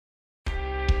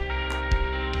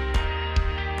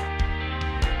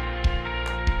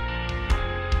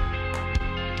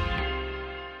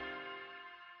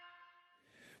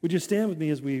Would you stand with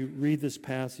me as we read this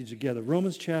passage together?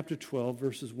 Romans chapter 12,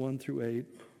 verses 1 through 8.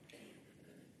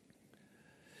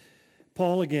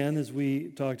 Paul, again, as we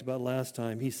talked about last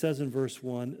time, he says in verse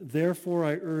 1, "Therefore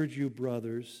I urge you,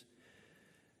 brothers,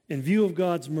 in view of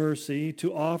God's mercy,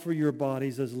 to offer your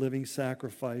bodies as living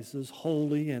sacrifices,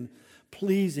 holy and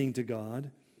pleasing to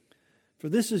God, for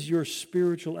this is your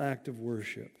spiritual act of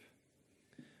worship.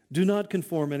 Do not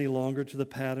conform any longer to the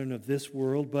pattern of this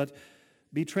world, but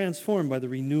be transformed by the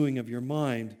renewing of your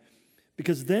mind,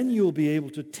 because then you will be able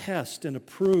to test and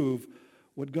approve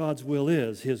what God's will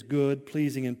is, his good,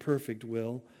 pleasing, and perfect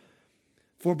will.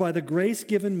 For by the grace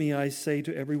given me, I say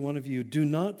to every one of you, do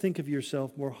not think of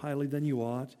yourself more highly than you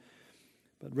ought,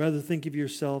 but rather think of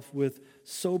yourself with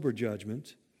sober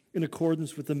judgment, in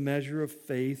accordance with the measure of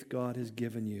faith God has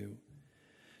given you.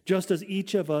 Just as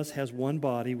each of us has one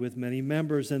body with many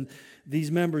members, and these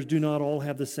members do not all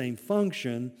have the same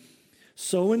function,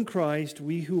 so in Christ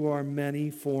we who are many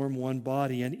form one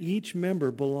body, and each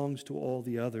member belongs to all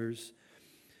the others.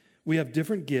 We have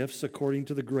different gifts according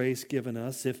to the grace given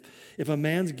us. If a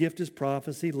man's gift is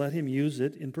prophecy, let him use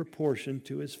it in proportion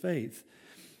to his faith.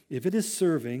 If it is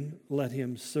serving, let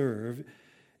him serve.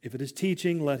 If it is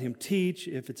teaching, let him teach.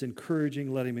 If it's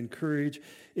encouraging, let him encourage.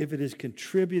 If it is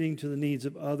contributing to the needs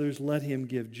of others, let him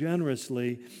give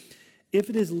generously.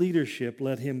 If it is leadership,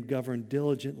 let him govern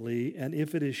diligently. And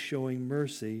if it is showing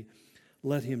mercy,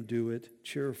 let him do it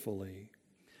cheerfully."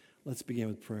 Let's begin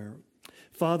with prayer.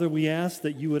 Father, we ask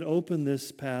that you would open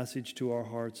this passage to our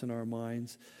hearts and our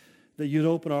minds, that you'd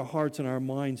open our hearts and our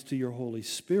minds to your Holy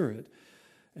Spirit,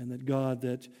 and that, God,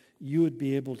 that you would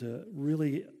be able to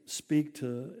really speak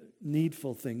to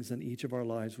needful things in each of our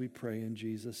lives. We pray in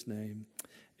Jesus' name.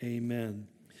 Amen.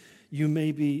 You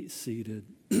may be seated.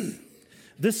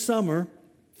 This summer,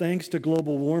 thanks to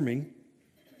global warming,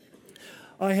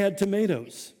 I had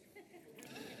tomatoes.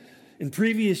 In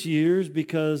previous years,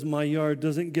 because my yard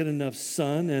doesn't get enough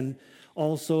sun and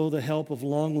also the help of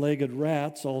long-legged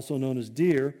rats, also known as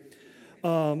deer,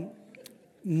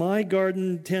 my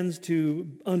garden tends to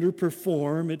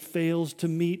underperform. It fails to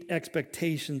meet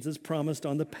expectations as promised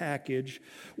on the package.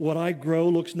 What I grow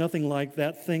looks nothing like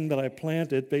that thing that I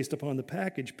planted based upon the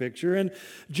package picture. And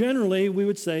generally, we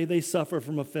would say they suffer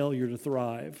from a failure to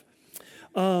thrive.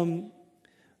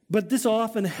 But this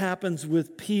often happens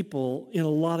with people in a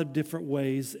lot of different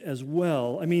ways as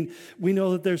well. I mean, we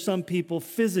know that there's some people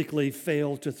physically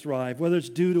fail to thrive, whether it's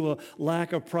due to a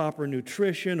lack of proper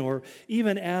nutrition or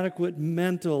even adequate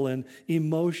mental and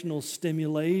emotional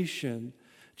stimulation.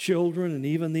 Children and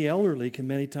even the elderly can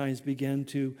many times begin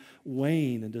to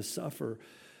wane and to suffer.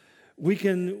 We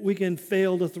can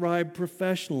fail to thrive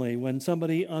professionally when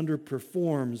somebody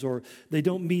underperforms, or they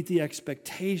don't meet the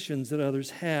expectations that others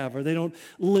have, or they don't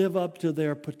live up to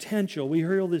their potential. We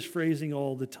hear this phrasing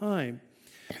all the time.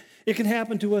 It can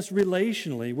happen to us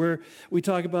relationally, where we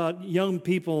talk about young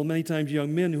people, many times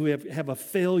young men, who have a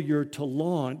failure to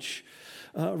launch,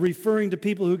 referring to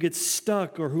people who get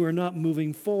stuck or who are not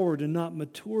moving forward and not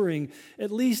maturing, at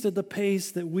least at the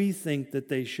pace that we think that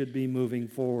they should be moving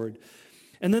forward.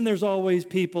 And then there's always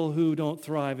people who don't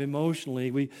thrive emotionally.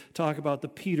 We talk about the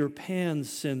Peter Pan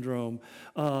syndrome,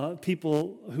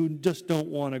 people who just don't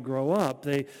want to grow up.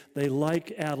 They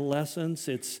like adolescence.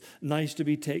 It's nice to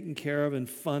be taken care of and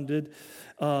funded,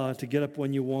 to get up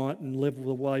when you want and live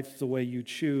the life the way you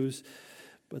choose.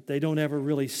 But they don't ever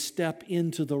really step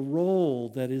into the role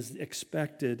that is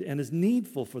expected and is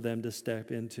needful for them to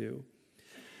step into.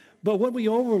 But what we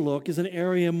overlook is an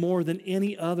area more than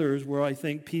any others where I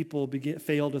think people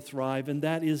fail to thrive, and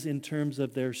that is in terms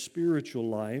of their spiritual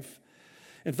life.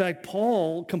 In fact,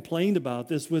 Paul complained about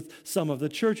this with some of the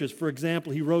churches. For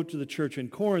example, he wrote to the church in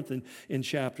Corinth in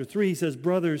chapter 3. He says,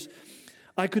 "Brothers,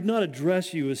 I could not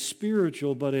address you as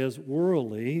spiritual, but as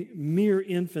worldly, mere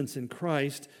infants in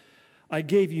Christ. I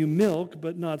gave you milk,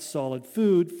 but not solid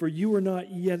food, for you are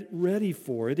not yet ready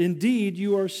for it. Indeed,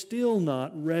 you are still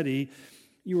not ready.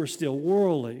 You are still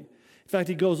worldly." In fact,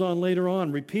 he goes on later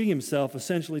on, repeating himself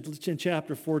essentially in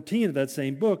chapter 14 of that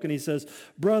same book, and he says,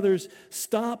 "Brothers,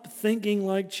 stop thinking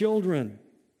like children.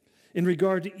 In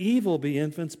regard to evil, be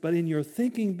infants, but in your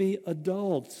thinking be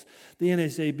adults." The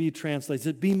NASB translates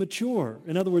it, "Be mature."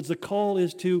 In other words, the call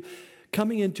is to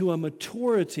coming into a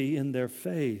maturity in their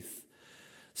faith.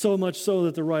 So much so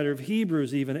that the writer of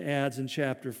Hebrews even adds in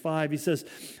chapter 5, he says,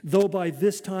 "Though by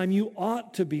this time you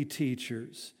ought to be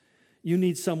teachers, you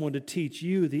need someone to teach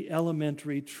you the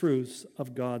elementary truths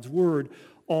of God's Word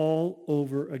all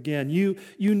over again. You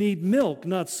need milk,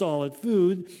 not solid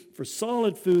food, for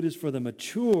solid food is for the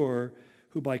mature,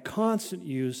 who by constant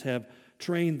use have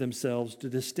trained themselves to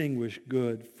distinguish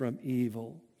good from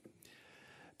evil."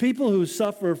 People who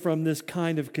suffer from this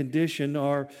kind of condition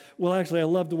are, well, actually, I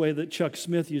love the way that Chuck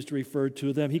Smith used to refer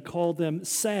to them. He called them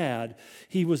SAD.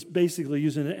 He was basically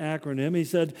using an acronym. He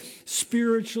said,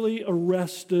 spiritually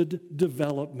arrested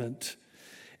development.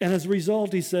 And as a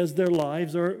result, he says their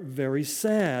lives are very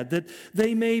sad, that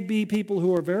they may be people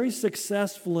who are very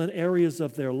successful in areas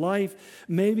of their life,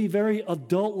 maybe very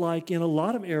adult-like in a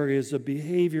lot of areas of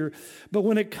behavior, but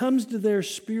when it comes to their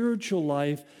spiritual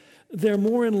life, they're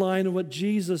more in line with what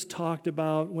Jesus talked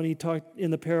about when he talked in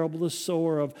the parable of the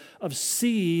sower of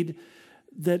seed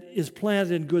that is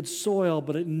planted in good soil,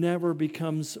 but it never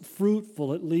becomes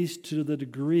fruitful, at least to the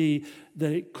degree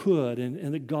that it could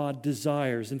and that God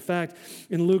desires. In fact,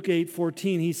 in Luke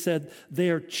 8:14, he said, they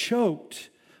are choked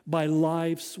by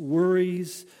life's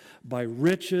worries, by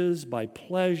riches, by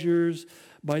pleasures,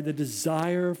 by the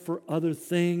desire for other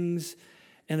things,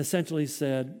 and essentially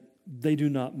said, they do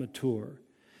not mature.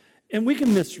 And we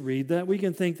can misread that. We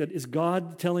can think that, is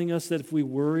God telling us that if we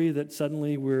worry that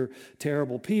suddenly we're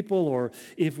terrible people, or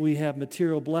if we have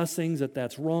material blessings that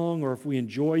that's wrong, or if we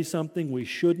enjoy something we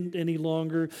shouldn't any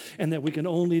longer, and that we can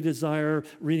only desire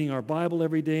reading our Bible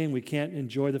every day and we can't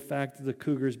enjoy the fact that the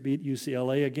Cougars beat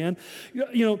UCLA again?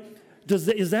 You know,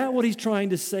 is that what he's trying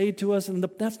to say to us? And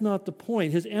that's not the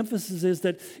point. His emphasis is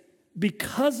that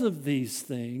because of these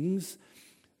things,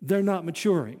 they're not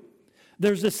maturing.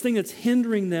 There's this thing that's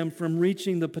hindering them from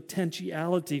reaching the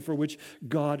potentiality for which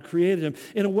God created them.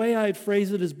 In a way, I'd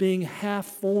phrase it as being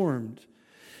half-formed,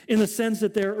 in the sense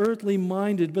that they're earthly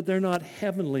minded, but they're not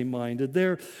heavenly minded.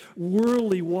 They're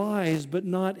worldly wise, but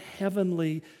not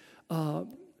heavenly,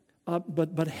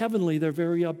 but heavenly, they're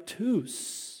very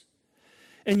obtuse.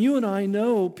 And you and I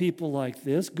know people like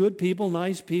this, good people,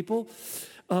 nice people.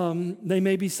 They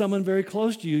may be someone very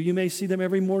close to you. You may see them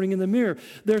every morning in the mirror.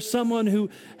 There's someone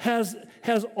who has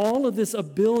all of this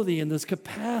ability and this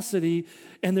capacity,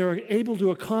 and they're able to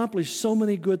accomplish so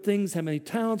many good things, have many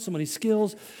talents, so many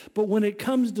skills. But when it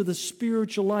comes to the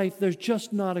spiritual life, there's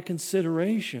just not a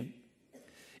consideration.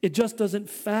 It just doesn't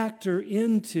factor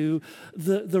into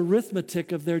the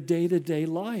arithmetic of their day-to-day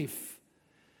life.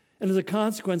 And as a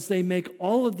consequence, they make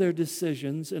all of their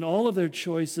decisions and all of their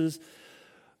choices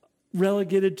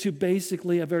relegated to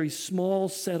basically a very small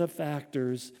set of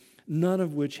factors, none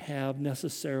of which have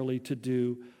necessarily to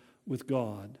do with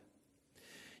God.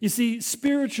 You see,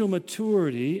 spiritual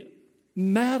maturity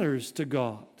matters to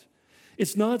God.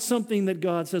 It's not something that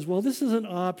God says, well, this is an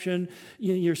option.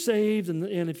 You're saved,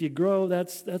 and if you grow,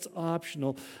 that's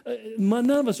optional. None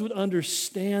of us would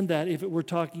understand that if it were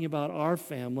talking about our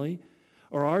family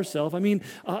or ourselves. I mean,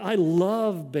 I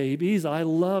love babies. I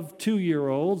love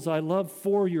 2-year-olds. I love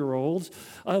 4-year-olds.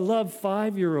 I love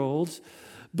 5-year-olds,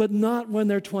 but not when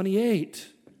they're 28.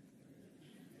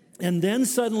 And then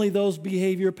suddenly those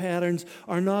behavior patterns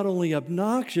are not only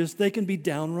obnoxious, they can be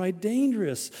downright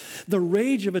dangerous. The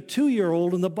rage of a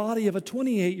 2-year-old in the body of a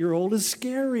 28-year-old is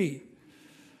scary.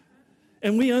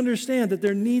 And we understand that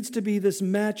there needs to be this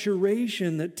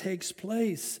maturation that takes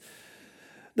place.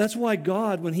 That's why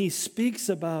God, when he speaks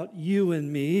about you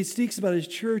and me, he speaks about his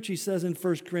church, he says in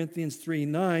 1 Corinthians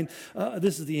 3:9,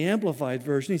 this is the Amplified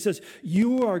Version, he says,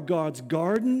 you are God's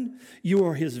garden, you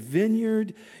are his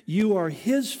vineyard, you are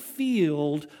his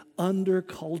field under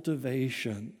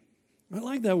cultivation. I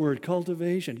like that word,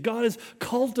 cultivation. God is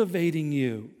cultivating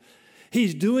you.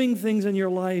 He's doing things in your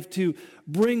life to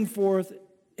bring forth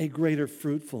a greater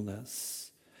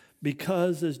fruitfulness.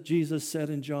 Because, as Jesus said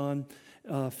in John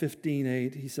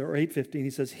 15:8, he said, or 8:15, he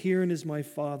says, herein is my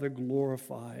Father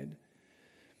glorified,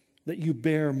 that you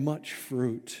bear much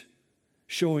fruit,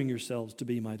 showing yourselves to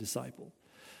be my disciple.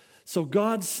 So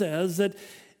God says that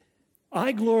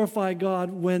I glorify God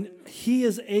when he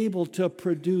is able to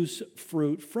produce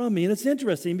fruit from me. And it's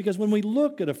interesting because when we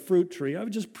look at a fruit tree, I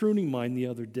was just pruning mine the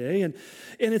other day, and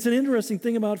it's an interesting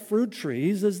thing about fruit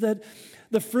trees is that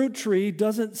the fruit tree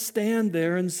doesn't stand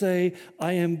there and say,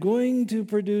 I am going to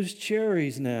produce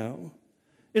cherries now.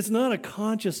 It's not a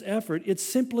conscious effort. It's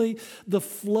simply the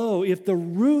flow. If the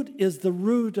root is the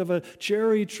root of a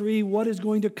cherry tree, what is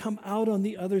going to come out on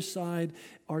the other side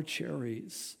are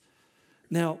cherries.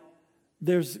 Now,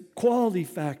 there's quality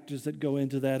factors that go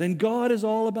into that, and God is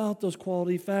all about those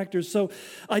quality factors. So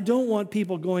I don't want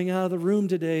people going out of the room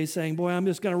today saying, boy, I'm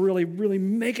just going to really, really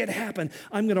make it happen.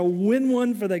 I'm going to win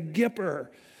one for the Gipper.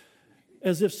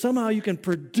 As if somehow you can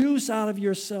produce out of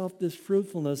yourself this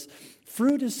fruitfulness.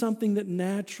 Fruit is something that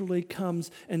naturally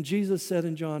comes, and Jesus said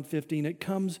in John 15, it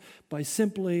comes by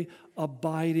simply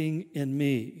abiding in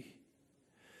me.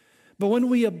 But when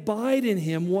we abide in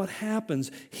him, what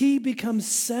happens? He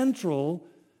becomes central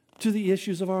to the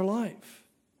issues of our life.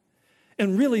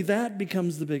 And really, that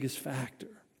becomes the biggest factor.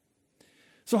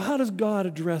 So how does God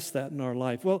address that in our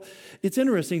life? Well, it's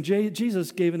interesting.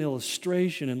 Jesus gave an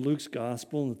illustration in Luke's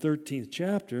gospel in the 13th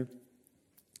chapter.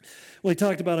 Well, he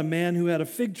talked about a man who had a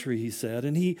fig tree, he said,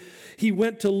 and he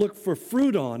went to look for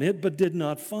fruit on it, but did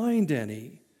not find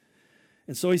any.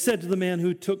 And so he said to the man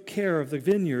who took care of the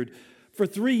vineyard, "For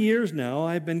 3 years now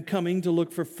I've been coming to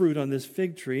look for fruit on this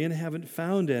fig tree and haven't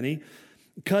found any.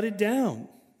 Cut it down.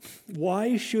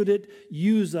 Why should it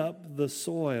use up the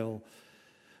soil?"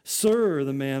 "Sir,"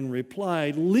 the man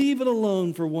replied, "leave it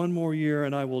alone for 1 more year,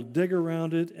 and I will dig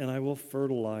around it and I will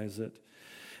fertilize it."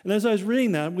 And as I was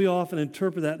reading that, we often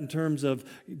interpret that in terms of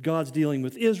God's dealing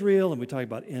with Israel, and we talk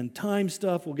about end time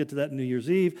stuff. We'll get to that New Year's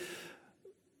Eve.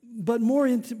 But more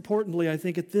importantly, I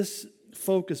think at this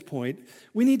focus point,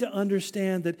 we need to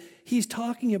understand that he's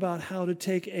talking about how to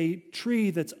take a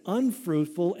tree that's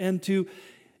unfruitful and to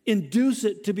induce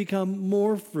it to become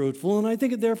more fruitful. And I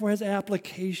think it therefore has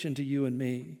application to you and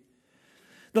me.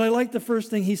 That I like the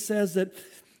first thing he says, that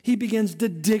he begins to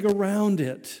dig around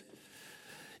it.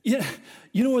 Yeah,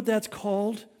 you know what that's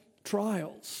called?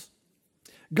 Trials.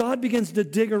 God begins to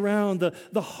dig around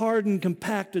the hardened,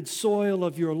 compacted soil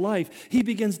of your life. He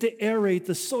begins to aerate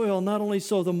the soil, not only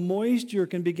so the moisture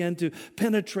can begin to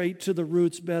penetrate to the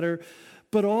roots better,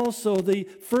 but also the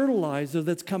fertilizer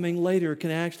that's coming later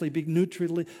can actually be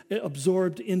nutriently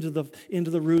absorbed into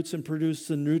the roots and produce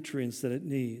the nutrients that it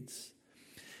needs.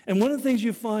 And one of the things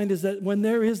you find is that when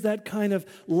there is that kind of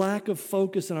lack of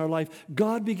focus in our life,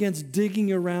 God begins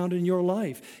digging around in your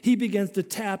life. He begins to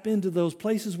tap into those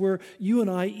places where you and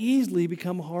I easily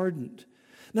become hardened.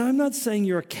 Now, I'm not saying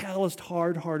you're a calloused,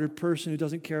 hard-hearted person who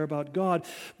doesn't care about God,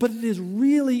 but it is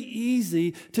really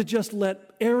easy to just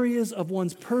let areas of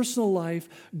one's personal life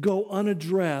go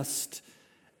unaddressed,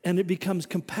 and it becomes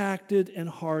compacted and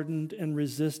hardened and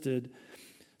resisted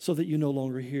so that you no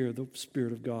longer hear the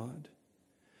Spirit of God.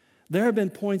 There have been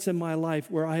points in my life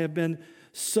where I have been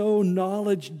so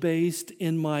knowledge-based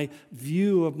in my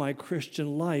view of my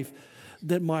Christian life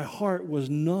that my heart was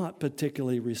not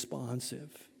particularly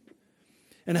responsive.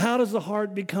 And how does the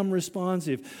heart become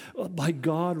responsive? By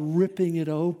God ripping it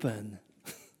open,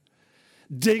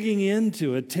 digging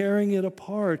into it, tearing it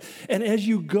apart. And as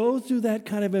you go through that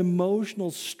kind of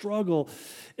emotional struggle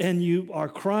and you are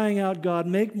crying out, "God,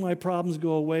 make my problems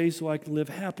go away so I can live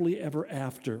happily ever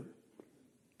after,"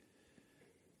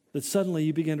 that suddenly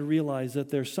you begin to realize that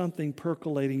there's something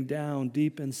percolating down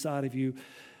deep inside of you.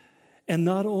 And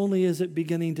not only is it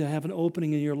beginning to have an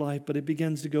opening in your life, but it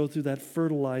begins to go through that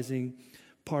fertilizing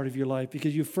part of your life,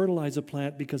 because you fertilize a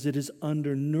plant because it is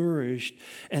undernourished.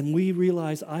 And we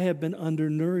realize I have been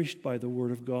undernourished by the Word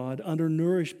of God,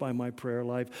 undernourished by my prayer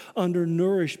life,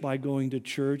 undernourished by going to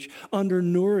church,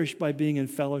 undernourished by being in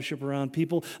fellowship around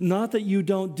people. Not that you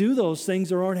don't do those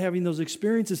things or aren't having those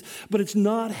experiences, but it's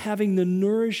not having the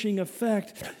nourishing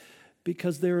effect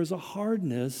because there is a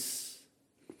hardness.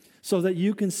 So that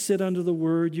you can sit under the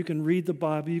Word, you can read the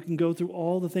Bible, you can go through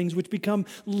all the things which become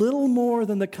little more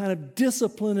than the kind of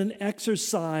discipline and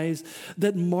exercise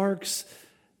that marks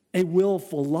a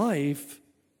willful life.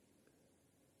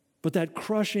 But that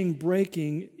crushing,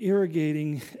 breaking,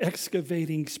 irrigating,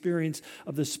 excavating experience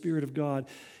of the Spirit of God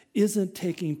isn't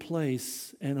taking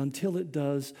place. And until it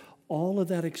does, all of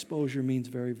that exposure means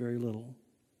very, very little.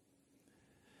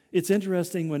 It's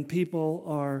interesting when people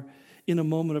are in a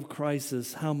moment of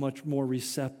crisis, how much more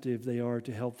receptive they are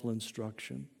to helpful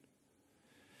instruction.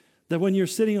 That when you're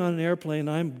sitting on an airplane,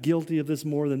 I'm guilty of this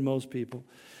more than most people,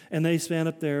 and they stand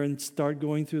up there and start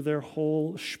going through their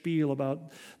whole spiel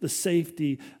about the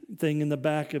safety thing in the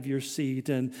back of your seat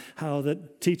and how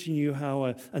that teaching you how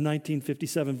a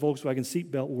 1957 Volkswagen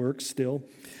seatbelt works still,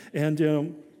 and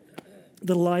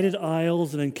the lighted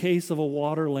aisles, and in case of a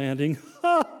water landing,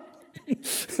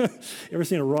 ever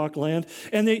seen a rock land?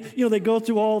 And they go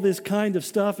through all this kind of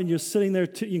stuff, and you're sitting there.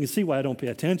 You can see why I don't pay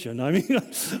attention. I mean,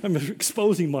 I'm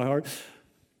exposing my heart.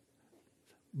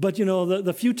 But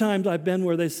the few times I've been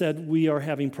where they said we are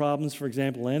having problems, for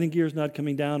example, landing gear's not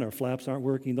coming down, our flaps aren't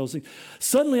working, those things.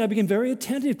 Suddenly I became very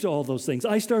attentive to all those things.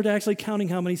 I started actually counting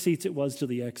how many seats it was to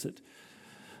the exit.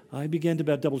 I began to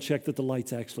double check that the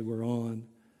lights actually were on.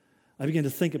 I began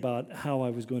to think about how I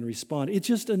was going to respond. It's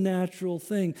just a natural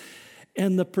thing.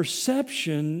 And the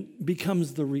perception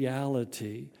becomes the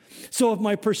reality. So if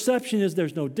my perception is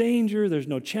there's no danger, there's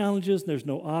no challenges, there's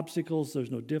no obstacles,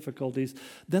 there's no difficulties,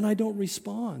 then I don't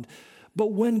respond.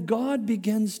 But when God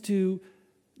begins to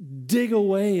dig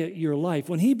away at your life,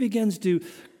 when He begins to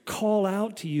call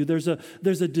out to you, there's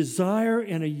a desire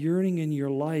and a yearning in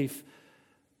your life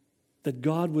that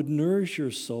God would nourish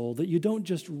your soul, that you don't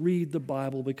just read the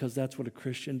Bible because that's what a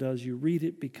Christian does. You read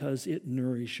it because it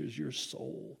nourishes your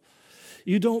soul.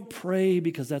 You don't pray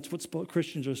because that's what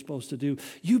Christians are supposed to do.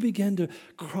 You begin to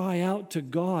cry out to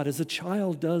God as a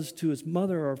child does to his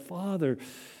mother or father.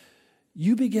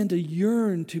 You begin to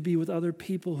yearn to be with other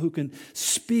people who can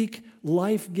speak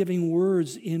life-giving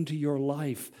words into your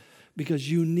life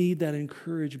because you need that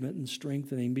encouragement and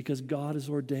strengthening, because God has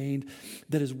ordained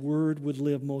that his word would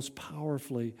live most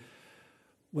powerfully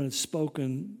when it's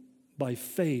spoken by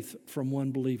faith from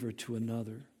one believer to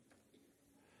another.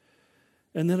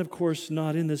 And then, of course,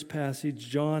 not in this passage,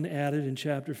 John added in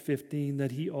chapter 15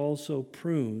 that he also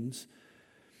prunes.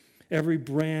 Every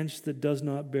branch that does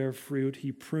not bear fruit,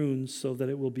 he prunes so that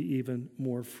it will be even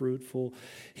more fruitful.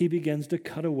 He begins to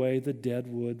cut away the dead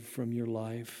wood from your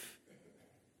life,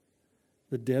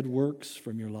 the dead works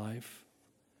from your life.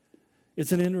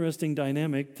 It's an interesting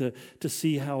dynamic to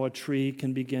see how a tree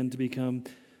can begin to become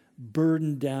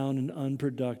burdened down and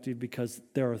unproductive because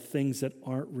there are things that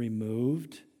aren't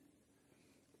removed.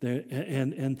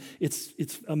 And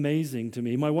it's amazing to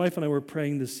me. My wife and I were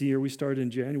praying this year. We started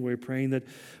in January praying that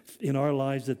in our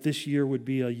lives that this year would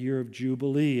be a year of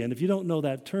Jubilee. And if you don't know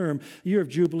that term, the year of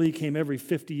Jubilee came every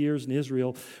 50 years in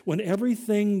Israel when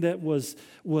everything that was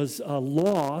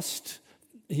lost,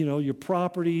 your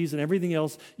properties and everything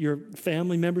else, your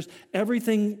family members,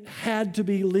 everything had to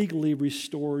be legally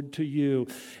restored to you.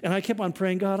 And I kept on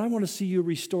praying, God, I want to see you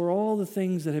restore all the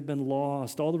things that have been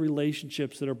lost, all the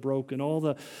relationships that are broken, all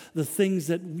the things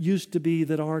that used to be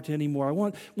that aren't anymore. I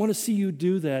want to see you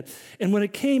do that. And when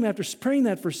it came after praying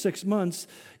that for 6 months,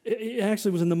 it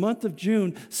actually was in the month of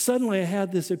June, suddenly I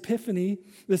had this epiphany,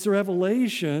 this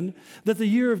revelation that the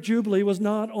year of Jubilee was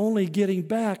not only getting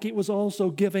back, it was also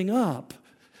giving up.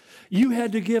 You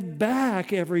had to give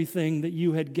back everything that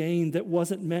you had gained that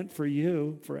wasn't meant for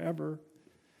you forever.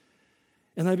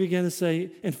 And I began to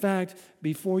say, in fact,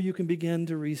 before you can begin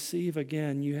to receive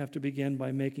again, you have to begin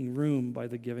by making room by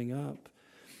the giving up.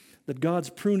 That God's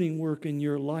pruning work in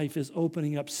your life is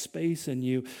opening up space in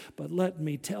you. But let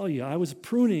me tell you, I was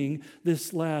pruning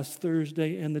this last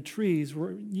Thursday and the trees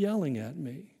were yelling at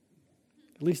me,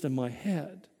 at least in my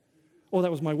head. Oh,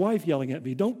 that was my wife yelling at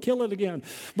me, don't kill it again.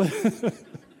 But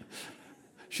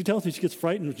she tells me she gets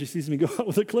frightened when she sees me go out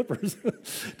with the clippers.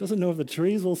 Doesn't know if the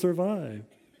trees will survive.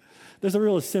 There's a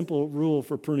real simple rule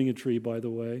for pruning a tree, by the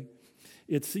way.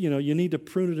 It's, you need to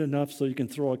prune it enough so you can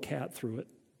throw a cat through it.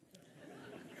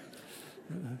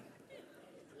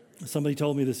 Somebody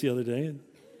told me this the other day.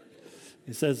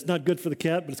 He says, it's not good for the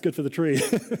cat, but it's good for the tree.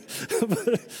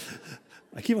 But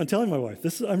I keep on telling my wife,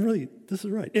 this is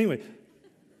right. Anyway.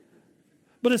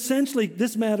 But essentially,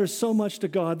 this matters so much to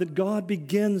God that God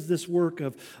begins this work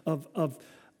of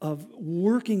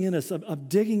working in us, of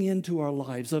digging into our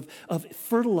lives, of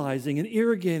fertilizing and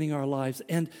irrigating our lives,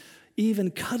 and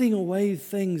even cutting away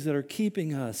things that are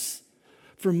keeping us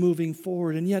from moving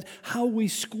forward. And yet, how we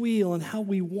squeal and how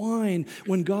we whine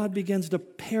when God begins to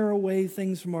pare away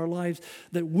things from our lives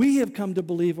that we have come to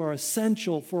believe are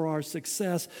essential for our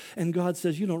success. And God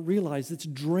says, you don't realize it's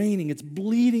draining, it's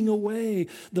bleeding away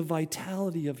the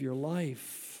vitality of your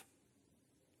life.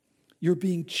 You're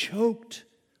being choked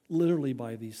literally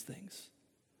by these things.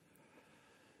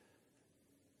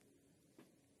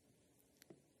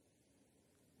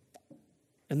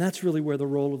 And that's really where the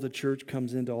role of the church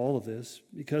comes into all of this.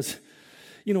 Because,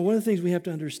 one of the things we have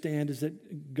to understand is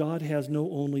that God has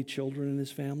no only children in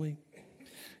his family.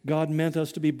 God meant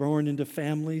us to be born into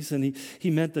families, and he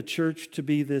meant the church to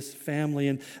be this family.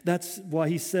 And that's why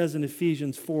he says in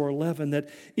Ephesians 4:11 that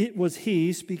it was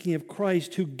he, speaking of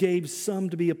Christ, who gave some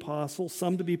to be apostles,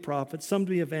 some to be prophets, some to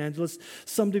be evangelists,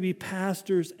 some to be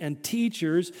pastors and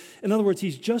teachers. In other words,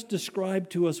 he's just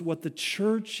described to us what the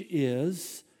church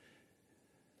is.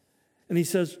 And he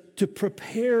says, to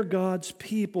prepare God's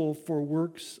people for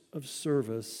works of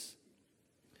service,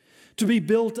 to be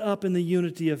built up in the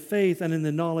unity of faith and in the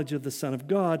knowledge of the Son of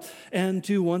God, and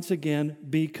to once again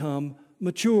become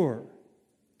mature,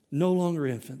 no longer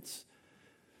infants.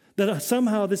 That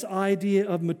somehow this idea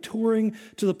of maturing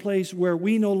to the place where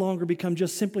we no longer become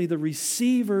just simply the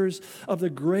receivers of the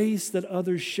grace that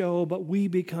others show, but we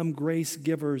become grace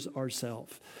givers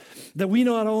ourselves. That we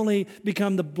not only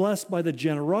become blessed by the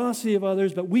generosity of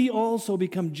others, but we also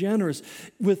become generous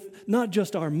with not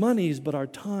just our monies, but our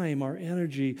time, our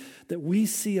energy, that we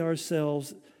see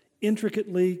ourselves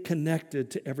intricately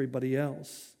connected to everybody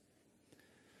else.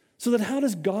 So that how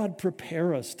does God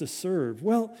prepare us to serve?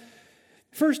 Well,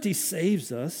 first, he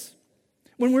saves us.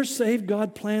 When we're saved,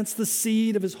 God plants the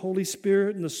seed of his Holy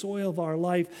Spirit in the soil of our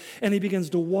life, and he begins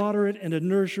to water it and to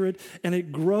nurture it, and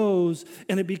it grows,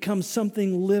 and it becomes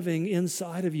something living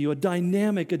inside of you, a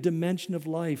dynamic, a dimension of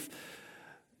life.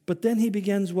 But then he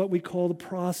begins what we call the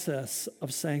process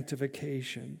of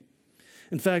sanctification.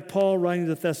 In fact, Paul, writing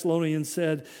to the Thessalonians,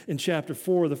 said in chapter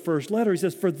 4 of the first letter, he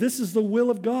says, "For this is the will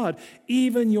of God,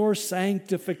 even your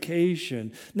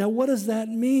sanctification." Now, what does that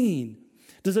mean?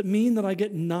 Does it mean that I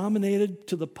get nominated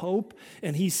to the Pope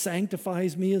and he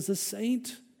sanctifies me as a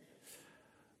saint?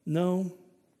 No.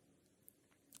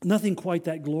 Nothing quite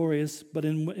that glorious, but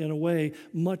in a way,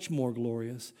 much more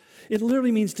glorious. It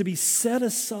literally means to be set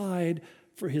aside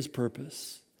for his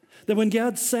purpose. That when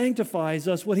God sanctifies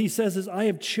us, what he says is, "I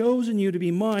have chosen you to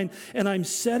be mine, and I'm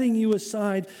setting you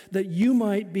aside that you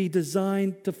might be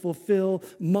designed to fulfill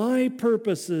my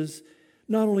purposes,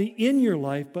 not only in your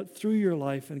life, but through your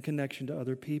life in connection to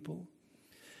other people."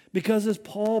 Because as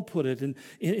Paul put it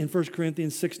in 1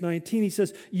 Corinthians 6:19, he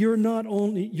says, you're not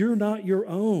your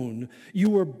own. You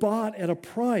were bought at a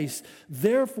price.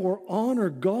 Therefore, honor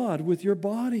God with your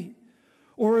body.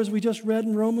 Or as we just read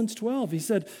in Romans 12, he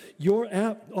said,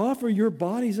 offer your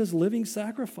bodies as living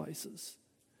sacrifices.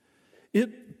 It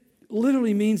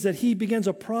literally means that he begins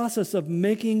a process of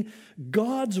making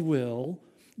God's will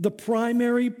the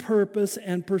primary purpose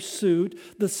and pursuit,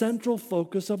 the central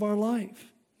focus of our life.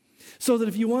 So that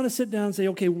if you want to sit down and say,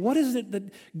 okay, what is it that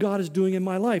God is doing in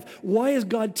my life? Why is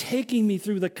God taking me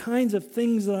through the kinds of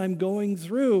things that I'm going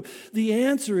through? The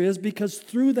answer is because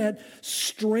through that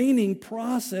straining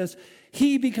process,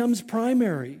 he becomes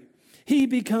primary. He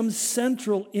becomes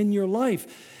central in your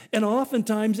life. And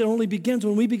oftentimes it only begins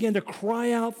when we begin to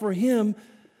cry out for him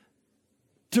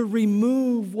to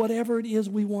remove whatever it is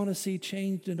we want to see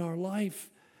changed in our life.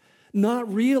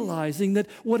 Not realizing that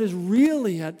what is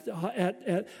really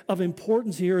of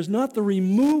importance here is not the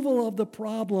removal of the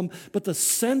problem, but the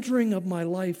centering of my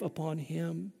life upon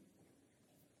him.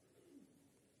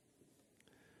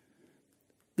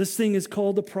 This thing is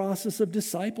called the process of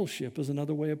discipleship, is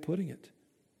another way of putting it.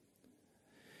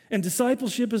 And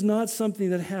discipleship is not something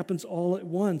that happens all at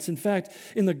once. In fact,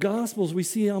 in the Gospels, we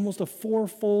see almost a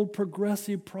fourfold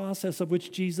progressive process of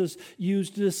which Jesus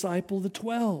used to disciple the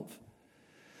 12.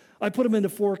 I put them into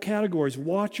 4 categories: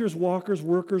 watchers, walkers,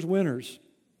 workers, winners,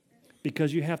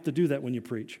 because you have to do that when you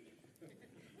preach.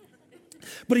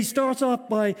 But he starts off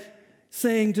by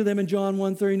saying to them in John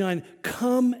 1:39,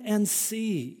 "Come and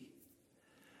see."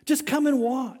 Just come and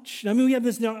watch. I mean, we have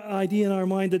this idea in our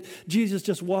mind that Jesus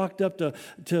just walked up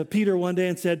to Peter one day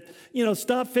and said,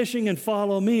 stop fishing and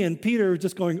follow me. And Peter was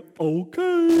just going,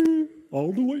 okay,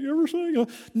 I'll do what you ever say.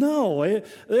 No,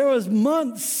 there was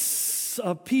months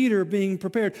of Peter being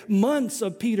prepared, months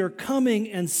of Peter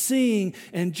coming and seeing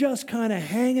and just kind of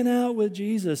hanging out with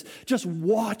Jesus, just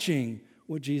watching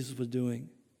what Jesus was doing.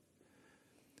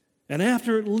 And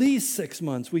after at least 6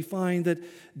 months, we find that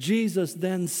Jesus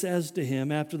then says to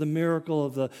him, after the miracle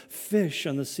of the fish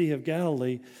on the Sea of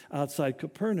Galilee outside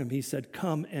Capernaum, he said,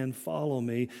 "Come and follow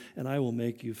me, and I will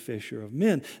make you fisher of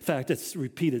men." In fact, it's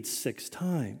repeated 6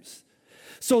 times.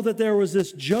 So that there was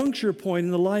this juncture point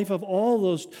in the life of all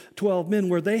those 12 men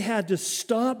where they had to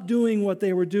stop doing what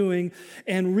they were doing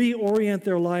and reorient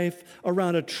their life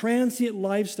around a transient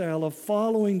lifestyle of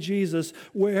following Jesus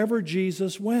wherever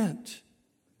Jesus went.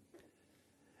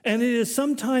 And it is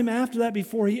sometime after that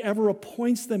before he ever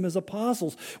appoints them as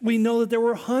apostles. We know that there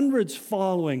were hundreds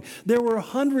following. There were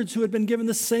hundreds who had been given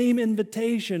the same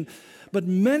invitation. But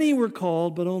many were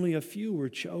called, but only a few were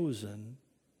chosen.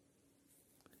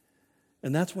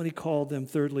 And that's when he called them,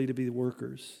 thirdly, to be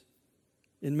workers.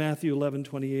 In Matthew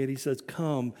 11:28, he says,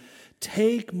 "Come,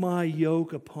 take my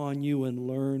yoke upon you and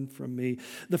learn from me."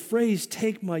 The phrase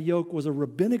 "take my yoke" was a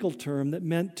rabbinical term that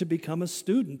meant to become a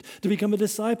student, to become a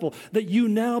disciple, that you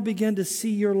now begin to see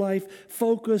your life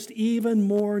focused even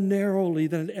more narrowly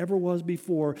than it ever was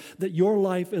before, that your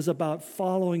life is about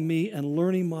following me and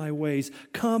learning my ways.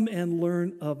 Come and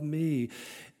learn of me.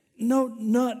 No,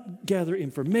 not gather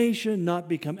information, not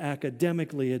become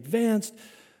academically advanced,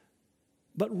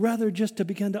 but rather just to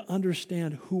begin to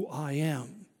understand who I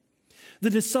am. The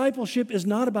discipleship is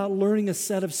not about learning a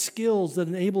set of skills that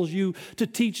enables you to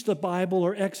teach the Bible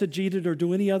or exegete it or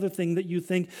do any other thing that you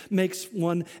think makes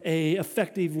one an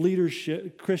effective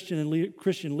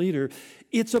Christian leader.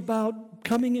 It's about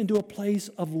coming into a place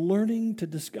of learning to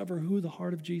discover who the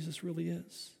heart of Jesus really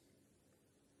is.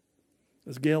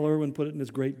 As Gail Irwin put it in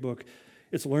his great book,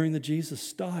 it's learning the Jesus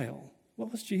style.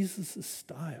 What was Jesus'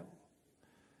 style?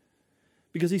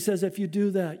 Because he says, if you do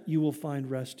that, you will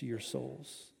find rest to your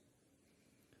souls.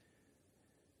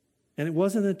 And it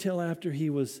wasn't until after he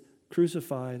was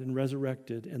crucified and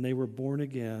resurrected and they were born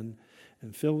again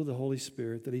and filled with the Holy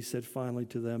Spirit, that he said finally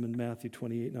to them in Matthew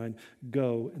 28:9,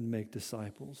 "Go and make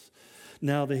disciples."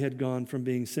 Now they had gone from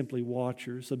being simply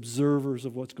watchers, observers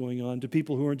of what's going on, to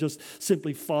people who are just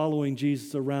simply following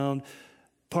Jesus around,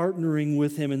 partnering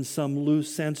with him in some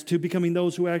loose sense, to becoming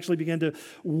those who actually began to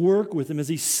work with him as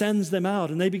he sends them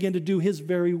out, and they begin to do his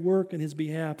very work in his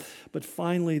behalf. But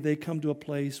finally, they come to a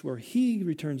place where he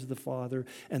returns to the Father,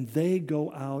 and they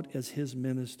go out as his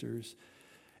ministers,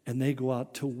 and they go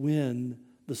out to win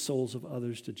the souls of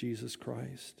others to Jesus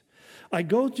Christ. I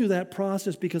go through that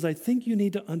process because I think you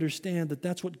need to understand that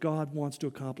that's what God wants to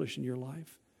accomplish in your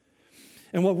life.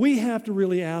 And what we have to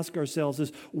really ask ourselves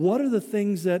is, what are the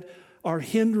things that are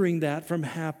hindering that from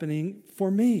happening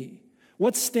for me?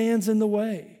 What stands in the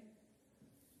way?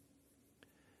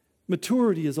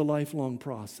 Maturity is a lifelong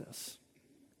process.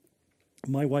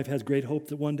 My wife has great hope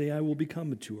that one day I will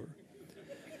become mature.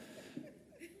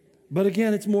 But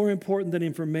again, it's more important than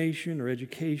information or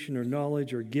education or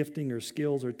knowledge or gifting or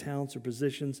skills or talents or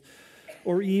positions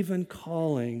or even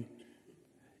calling.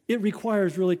 It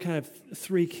requires really kind of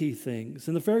three key things.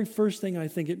 And the very first thing I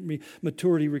think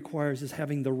maturity requires is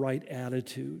having the right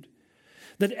attitude.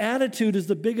 That attitude is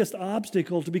the biggest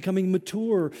obstacle to becoming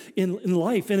mature in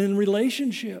life and in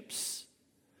relationships.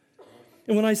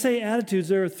 And when I say attitudes,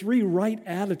 there are three right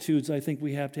attitudes I think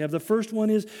we have to have. The first one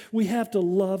is we have to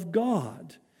love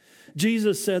God.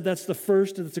 Jesus said that's the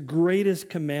first and it's the greatest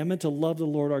commandment, to love the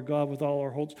Lord our God with all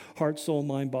our heart, soul,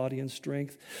 mind, body, and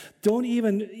strength. Don't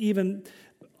even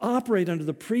operate under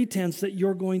the pretense that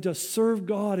you're going to serve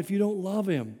God if you don't love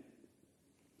him.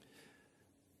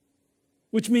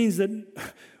 Which means that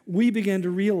we begin to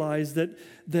realize that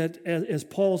as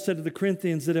Paul said to the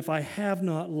Corinthians, that if I have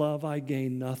not love, I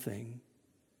gain nothing.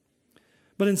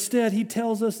 But instead, he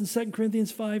tells us in 2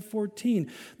 Corinthians 5:14,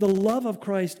 the love of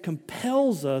Christ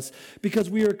compels us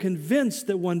because we are convinced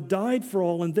that one died for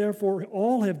all, and therefore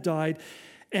all have died.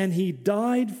 And he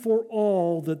died for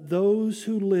all, that those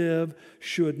who live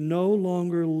should no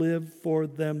longer live for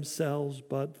themselves,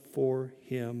 but for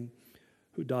him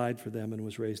who died for them and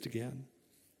was raised again.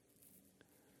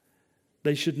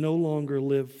 They should no longer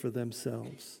live for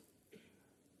themselves,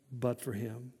 but for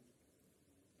him.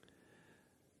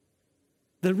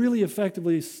 That really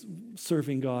effectively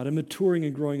serving God and maturing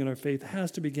and growing in our faith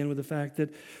has to begin with the fact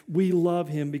that we love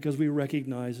him because we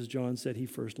recognize, as John said, he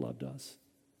first loved us.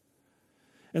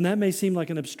 And that may seem like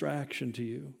an abstraction to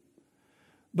you,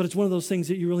 but it's one of those things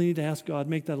that you really need to ask God,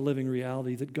 make that a living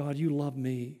reality, that God, you love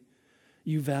me,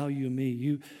 you value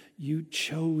me, you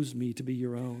chose me to be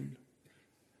your own.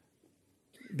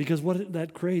 Because what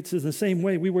that creates is the same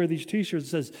way we wear these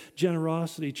t-shirts that says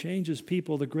generosity changes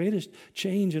people. The greatest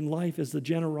change in life is the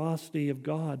generosity of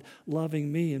God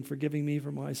loving me and forgiving me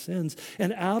for my sins.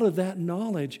 And out of that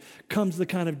knowledge comes the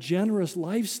kind of generous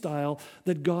lifestyle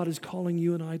that God is calling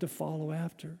you and I to follow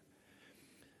after.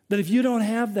 That if you don't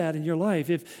have that in your life,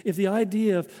 if the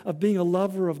idea of being a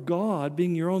lover of God,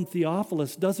 being your own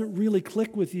Theophilus, doesn't really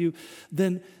click with you,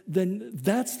 then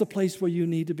that's the place where you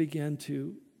need to begin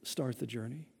to start the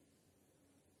journey,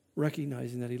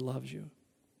 recognizing that he loves you.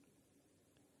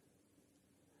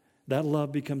 That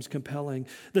love becomes compelling.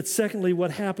 That secondly,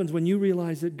 what happens when you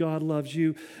realize that God loves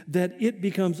you, that it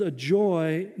becomes a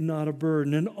joy, not a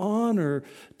burden, an honor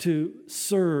to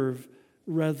serve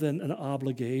rather than an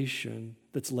obligation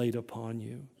that's laid upon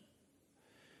you.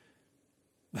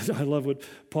 I love what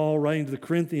Paul, writing to the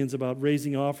Corinthians about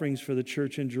raising offerings for the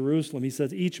church in Jerusalem, he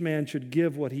says, each man should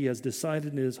give what he has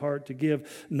decided in his heart to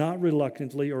give, not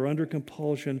reluctantly or under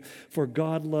compulsion, for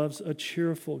God loves a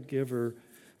cheerful giver.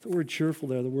 The word cheerful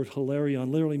there, the word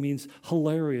hilarion, literally means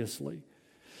hilariously.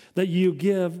 That you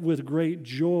give with great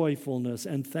joyfulness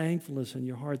and thankfulness in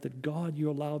your heart that, God, you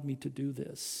allowed me to do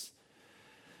this.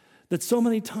 That so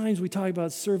many times we talk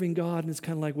about serving God and it's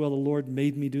kind of like, well, the Lord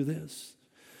made me do this.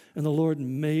 And the Lord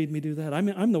made me do that.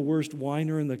 I'm the worst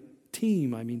whiner in the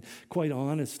team, quite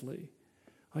honestly.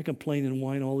 I complain and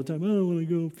whine all the time. I don't want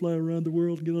to go fly around the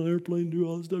world and get on an airplane and do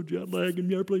all this stuff, jet lag and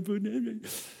airplane food.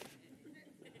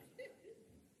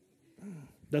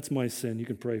 That's my sin. You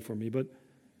can pray for me. But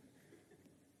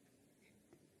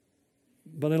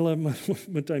I love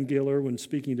one time Gail Irwin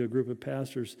speaking to a group of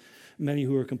pastors, many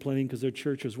who are complaining because their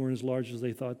churches weren't as large as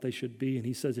they thought they should be. And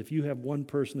he says, if you have one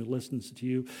person who listens to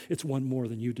you, it's one more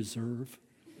than you deserve.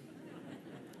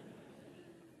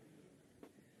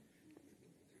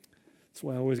 That's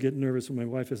why I always get nervous when my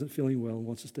wife isn't feeling well and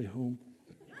wants to stay home.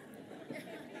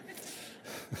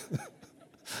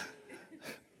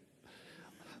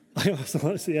 I also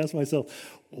honestly ask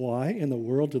myself, why in the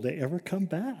world do they ever come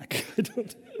back? I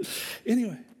don't.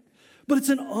 Anyway. But it's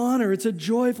an honor. It's a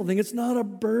joyful thing. It's not a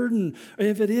burden.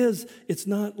 If it is, it's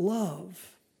not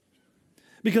love.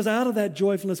 Because out of that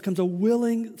joyfulness comes a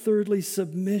willing, thirdly,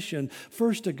 submission,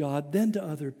 first to God, then to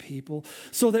other people.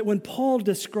 So that when Paul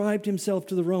described himself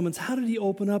to the Romans, how did he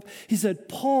open up? He said,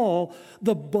 Paul,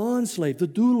 the bondslave, the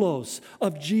doulos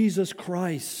of Jesus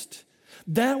Christ.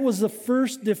 That was the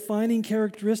first defining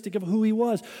characteristic of who he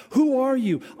was. Who are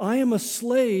you? I am a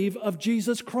slave of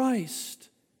Jesus Christ.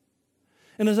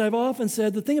 And as I've often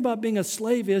said, the thing about being a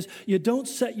slave is you don't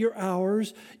set your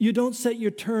hours, you don't set your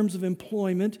terms of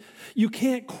employment, you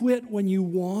can't quit when you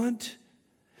want,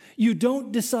 you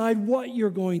don't decide what you're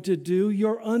going to do,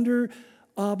 you're under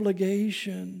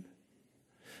obligation.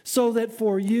 So that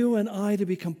for you and I to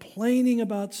be complaining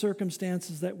about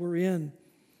circumstances that we're in,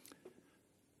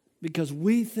 because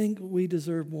we think we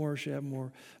deserve more or should have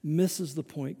more, misses the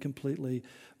point completely.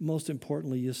 Most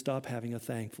importantly, you stop having a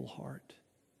thankful heart.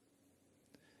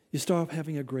 You stop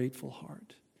having a grateful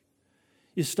heart.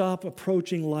 You stop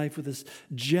approaching life with this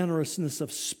generousness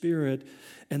of spirit,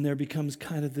 and there becomes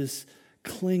kind of this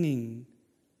clinging,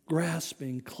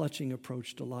 grasping, clutching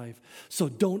approach to life. So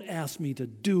don't ask me to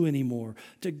do anymore,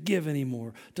 to give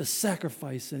anymore, to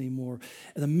sacrifice anymore.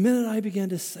 And the minute I began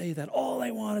to say that, all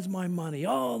they want is my money,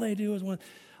 all they do is want,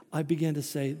 I began to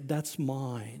say, that's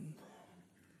mine.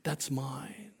 That's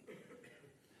mine.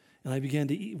 And I began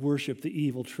to worship the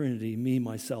evil trinity, me,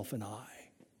 myself, and I.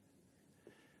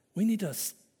 We need to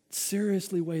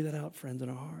seriously weigh that out, friends, in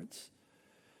our hearts.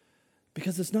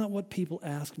 Because it's not what people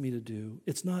ask me to do.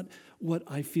 It's not what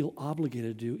I feel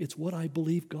obligated to do. It's what I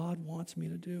believe God wants me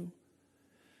to do.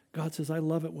 God says, I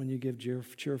love it when you give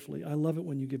cheerfully. I love it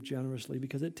when you give generously,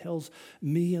 because it tells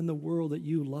me and the world that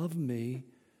you love me.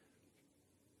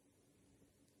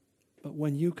 But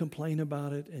when you complain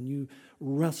about it and you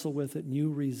wrestle with it and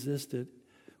you resist it,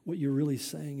 what you're really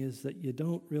saying is that you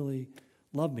don't really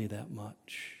love me that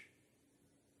much.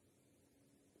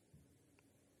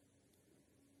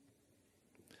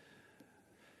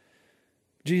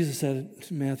 Jesus said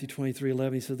in Matthew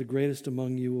 23:11, he said, the greatest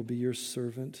among you will be your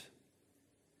servant.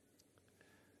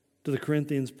 To the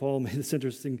Corinthians, Paul made this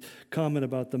interesting comment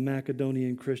about the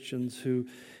Macedonian Christians who,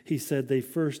 he said, they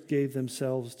first gave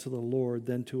themselves to the Lord,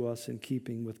 then to us in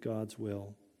keeping with God's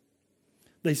will.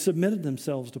 They submitted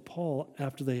themselves to Paul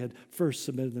after they had first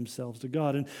submitted themselves to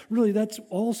God. And really, that's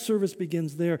all service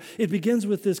begins there. It begins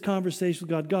with this conversation with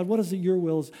God. God, what is it your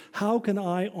will is? How can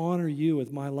I honor you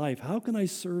with my life? How can I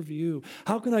serve you?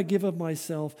 How can I give of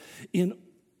myself in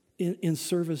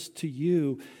service to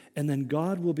you? And then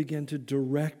God will begin to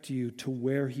direct you to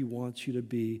where he wants you to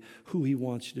be, who he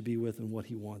wants you to be with, and what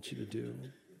he wants you to do.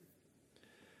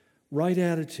 Right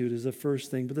attitude is the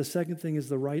first thing, but the second thing is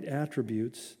the right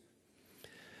attributes.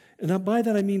 And by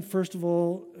that I mean, first of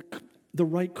all, the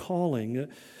right calling,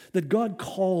 that God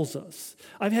calls us.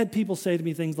 I've had people say to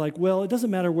me things like, well, it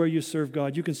doesn't matter where you serve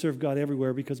God. You can serve God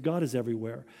everywhere because God is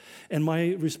everywhere. And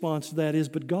my response to that is,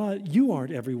 but God, you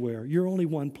aren't everywhere. You're only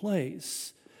one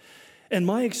place. And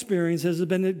my experience has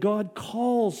been that God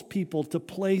calls people to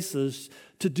places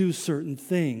to do certain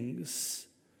things.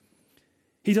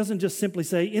 He doesn't just simply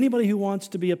say, anybody who wants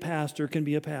to be a pastor can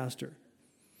be a pastor.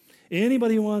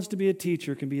 Anybody who wants to be a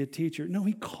teacher can be a teacher. No,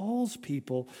 he calls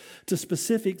people to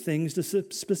specific things, to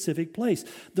specific place.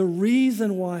 The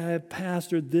reason why I have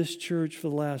pastored this church for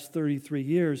the last 33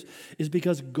 years is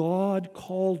because God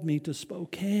called me to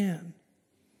Spokane.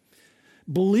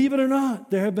 Believe it or not,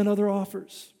 there have been other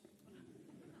offers.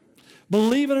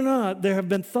 Believe it or not, there have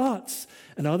been thoughts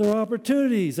and other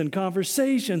opportunities and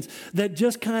conversations that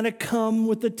just kind of come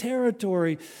with the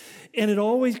territory. And it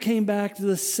always came back to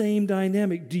the same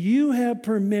dynamic. Do you have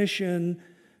permission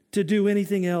to do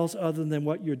anything else other than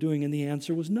what you're doing? And the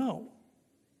answer was no.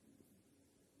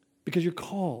 Because you're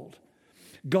called.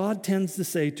 God tends to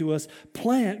say to us,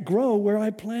 grow where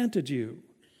I planted you.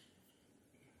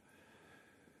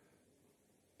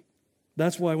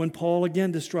 That's why when Paul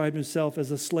again described himself as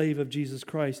a slave of Jesus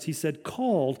Christ, he said,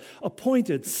 called,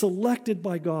 appointed, selected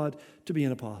by God to be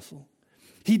an apostle.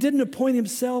 He didn't appoint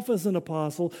himself as an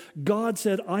apostle. God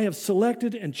said, I have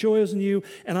selected and chosen you,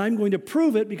 and I'm going to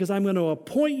prove it because I'm going to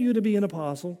appoint you to be an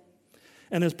apostle.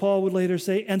 And as Paul would later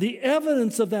say, and the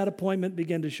evidence of that appointment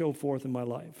began to show forth in my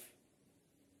life.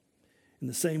 In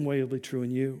the same way, it'll be true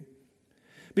in you.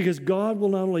 Because God will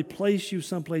not only place you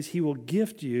someplace, he will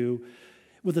gift you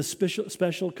with a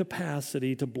special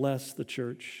capacity to bless the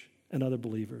church and other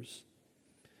believers.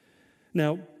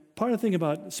 Now, part of the thing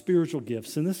about spiritual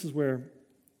gifts, and this is where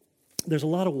there's a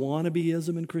lot of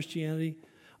wannabeism in Christianity.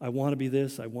 I want to be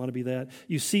this, I want to be that.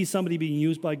 You see somebody being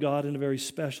used by God in a very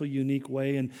special, unique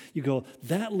way, and you go,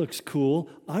 that looks cool,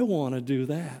 I want to do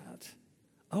that.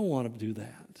 I want to do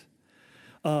that.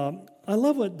 I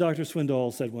love what Dr.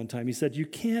 Swindoll said one time. He said, you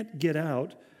can't get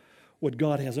out what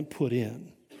God hasn't put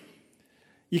in.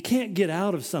 You can't get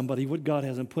out of somebody what God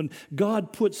hasn't put in.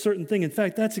 God put certain things. In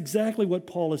fact, that's exactly what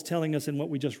Paul is telling us in what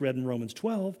we just read in Romans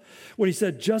 12, when he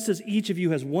said, just as each of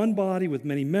you has one body with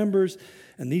many members,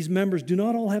 and these members do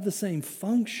not all have the same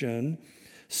function,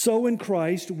 so in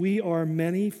Christ we who are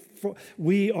many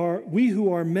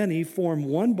form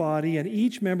one body, and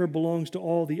each member belongs to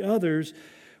all the others.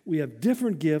 We have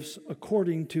different gifts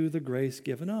according to the grace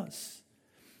given us.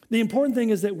 The important thing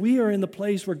is that we are in the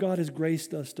place where God has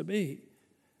graced us to be.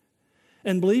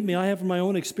 And believe me, I have from my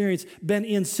own experience been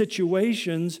in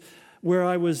situations where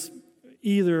I was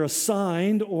either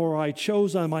assigned or I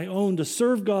chose on my own to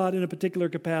serve God in a particular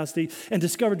capacity and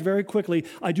discovered very quickly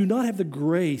I do not have the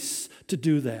grace to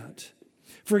do that.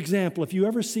 For example, if you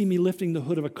ever see me lifting the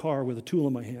hood of a car with a tool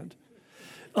in my hand,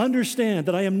 understand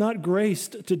that I am not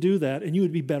graced to do that, and you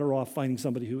would be better off finding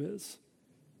somebody who is.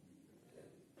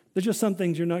 There's just some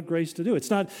things you're not graced to do. It's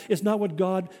not what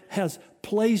God has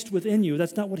placed within you.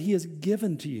 That's not what He has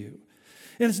given to you.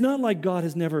 And it's not like God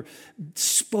has never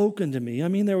spoken to me. I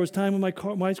mean, there was a time when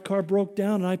my car broke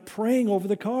down, and I'm praying over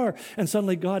the car, and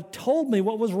suddenly God told me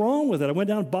what was wrong with it. I went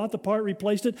down, bought the part,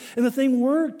 replaced it, and the thing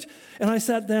worked. And I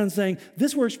sat down saying,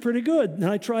 this works pretty good. And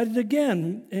I tried it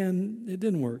again, and it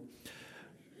didn't work.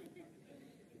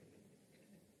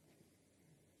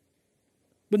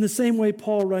 But in the same way,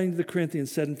 Paul, writing to the Corinthians,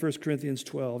 said in 1 Corinthians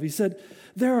 12, he said,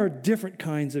 there are different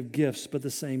kinds of gifts, but the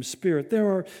same Spirit.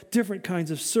 There are different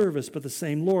kinds of service, but the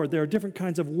same Lord. There are different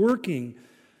kinds of working,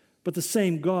 but the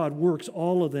same God works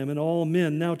all of them in all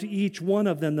men. Now to each one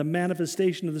of them, the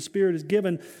manifestation of the Spirit is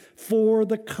given for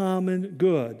the common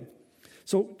good.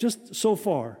 So just so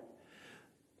far,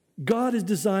 God is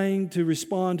designed to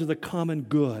respond to the common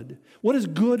good. What is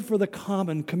good for the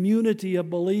common community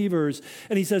of believers?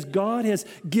 And he says God has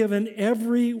given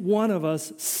every one of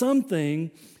us something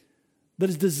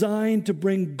that is designed to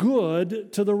bring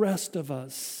good to the rest of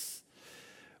us,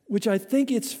 which I think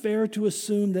it's fair to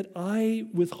assume that I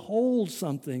withhold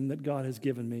something that God has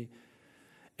given me,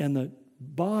 and the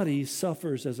body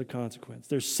suffers as a consequence.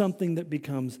 There's something that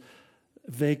becomes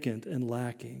vacant and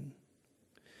lacking.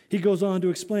 He goes on to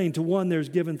explain, to one there's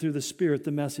given through the Spirit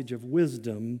the message of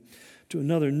wisdom, to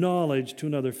another knowledge, to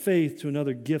another faith, to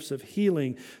another gifts of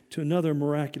healing, to another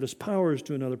miraculous powers,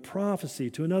 to another prophecy,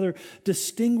 to another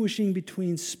distinguishing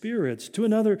between spirits, to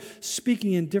another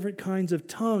speaking in different kinds of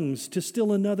tongues, to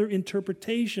still another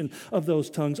interpretation of those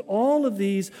tongues. All of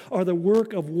these are the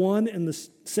work of one and the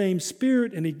same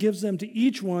Spirit, and He gives them to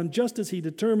each one just as He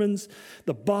determines.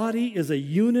 The body is a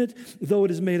unit, though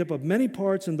it is made up of many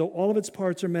parts, and though all of its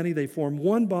parts are many, they form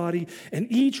one body,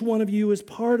 and each one of you is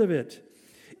part of it.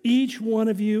 Each one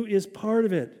of you is part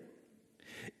of it.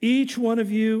 Each one of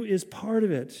you is part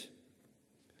of it.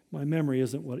 My memory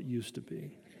isn't what it used to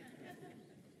be.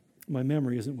 My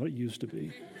memory isn't what it used to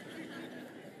be.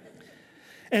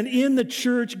 And in the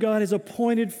church, God has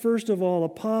appointed, first of all,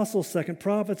 apostles, second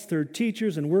prophets, third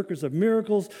teachers, and workers of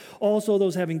miracles. Also,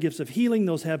 those having gifts of healing,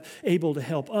 those able to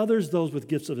help others, those with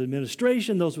gifts of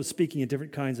administration, those with speaking in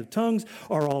different kinds of tongues.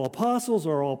 Are all apostles?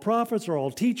 Are all prophets? Are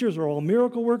all teachers? Are all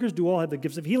miracle workers? Do all have the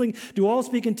gifts of healing? Do all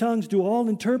speak in tongues? Do all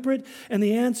interpret? And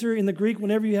the answer in the Greek,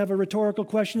 whenever you have a rhetorical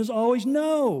question, is always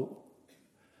no.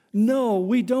 No,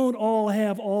 we don't all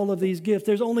have all of these gifts.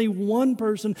 There's only one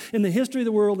person in the history of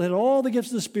the world that had all the gifts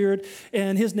of the Spirit,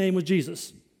 and His name was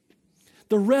Jesus.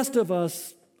 The rest of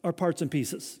us are parts and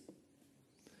pieces.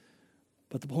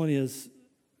 But the point is,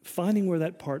 finding where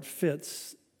that part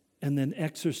fits and then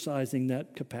exercising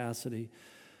that capacity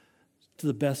to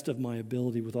the best of my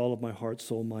ability with all of my heart,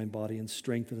 soul, mind, body, and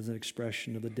strength, as an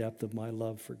expression of the depth of my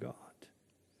love for God.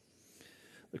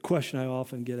 The question I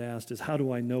often get asked is, how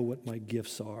do I know what my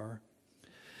gifts are?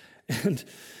 And,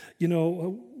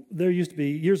 there used to be,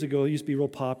 years ago, it used to be real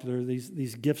popular,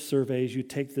 these gift surveys. You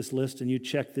take this list and you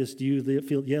check this. Do you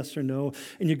feel yes or no?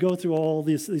 And you go through all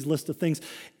these lists of things.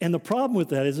 And the problem with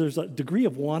that is there's a degree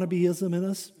of wannabeism in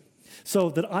us. So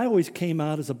that I always came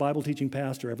out as a Bible teaching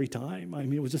pastor every time. I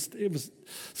mean, it was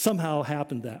somehow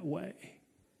happened that way.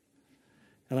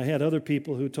 And I had other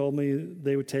people who told me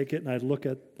they would take it, and I'd look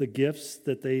at the gifts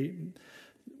that they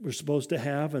were supposed to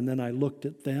have, and then I looked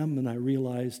at them, and I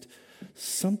realized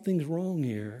something's wrong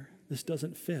here. This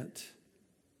doesn't fit.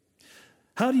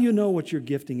 How do you know what your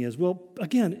gifting is? Well,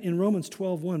 again, in Romans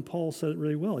 12:1, Paul said it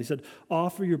really well. He said,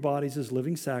 offer your bodies as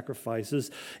living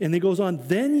sacrifices. And he goes on,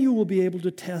 then you will be able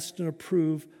to test and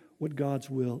approve what God's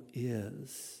will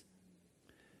is.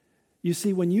 You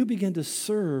see, when you begin to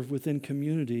serve within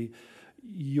community,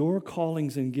 your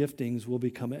callings and giftings will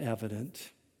become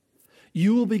evident.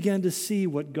 You will begin to see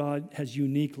what God has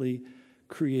uniquely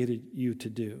created you to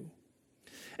do.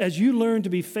 As you learn to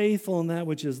be faithful in that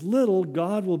which is little,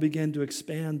 God will begin to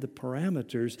expand the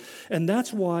parameters. And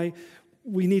that's why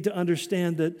we need to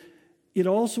understand that it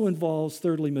also involves,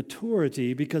 thirdly,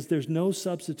 maturity, because there's no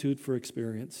substitute for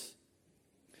experience.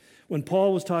 When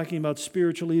Paul was talking about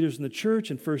spiritual leaders in the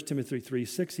church in 1 Timothy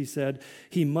 3:6, he said,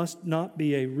 he must not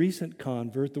be a recent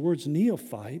convert. The word's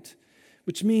neophyte,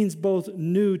 which means both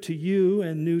new to you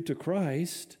and new to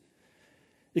Christ.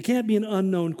 It can't be an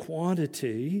unknown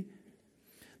quantity.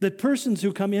 That persons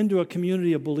who come into a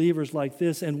community of believers like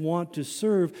this and want to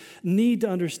serve need to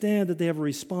understand that they have a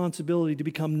responsibility to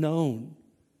become known.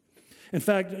 In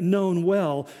fact, known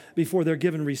well before they're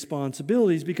given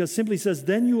responsibilities, because simply says,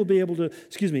 then you will be able to,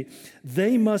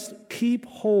 they must keep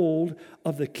hold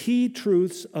of the key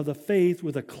truths of the faith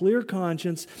with a clear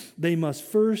conscience. They must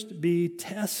first be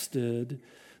tested.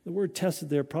 The word tested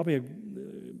there, probably a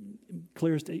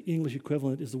clearest English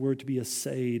equivalent is the word to be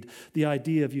assayed. The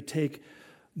idea of you take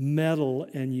metal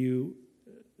and you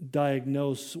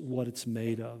diagnose what it's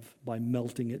made of by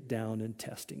melting it down and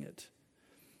testing it.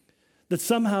 That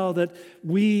somehow that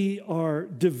we are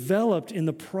developed in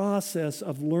the process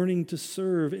of learning to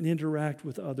serve and interact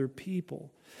with other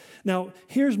people. Now,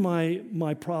 here's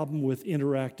my problem with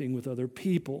interacting with other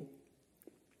people.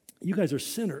 You guys are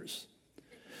sinners.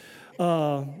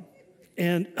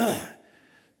 And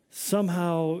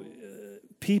somehow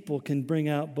people can bring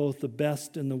out both the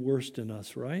best and the worst in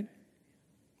us, right?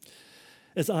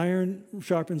 As iron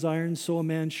sharpens iron, so a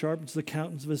man sharpens the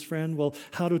countenance of his friend. Well,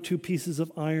 how do two pieces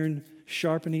of iron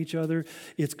sharpen each other?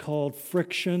 It's called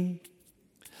friction.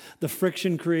 The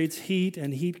friction creates heat,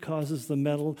 and heat causes the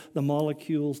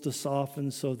molecules to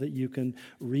soften so that you can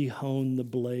rehone the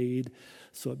blade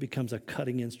so it becomes a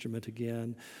cutting instrument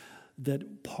again.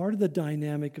 That part of the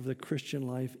dynamic of the Christian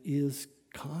life is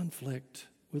conflict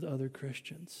with other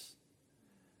Christians.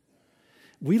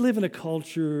 We live in a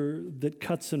culture that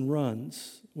cuts and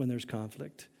runs when there's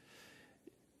conflict.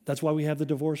 That's why we have the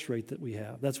divorce rate that we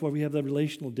have. That's why we have the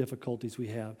relational difficulties we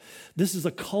have. This is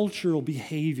a cultural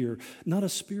behavior, not a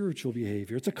spiritual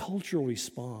behavior. It's a cultural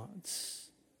response.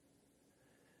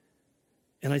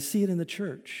 And I see it in the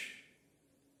church,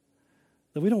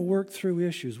 that we don't work through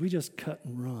issues. We just cut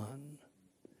and run.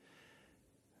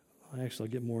 I'll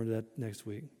get more into that next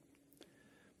week.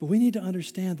 But we need to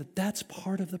understand that that's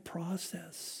part of the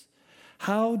process.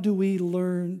 How do we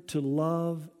learn to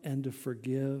love and to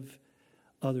forgive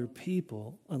other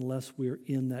people unless we're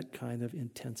in that kind of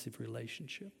intensive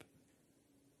relationship?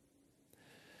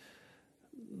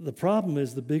 The problem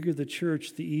is the bigger the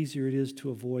church, the easier it is to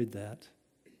avoid that.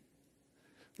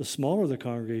 The smaller the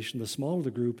congregation, the smaller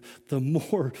the group, the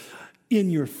more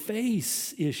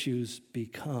in-your-face issues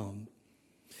become.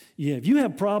 Yeah, if you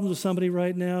have problems with somebody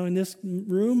right now in this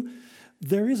room,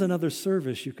 there is another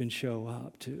service you can show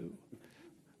up to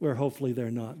where hopefully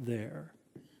they're not there.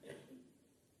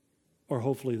 Or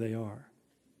hopefully they are.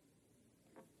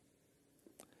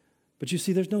 But you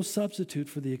see, there's no substitute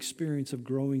for the experience of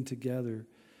growing together,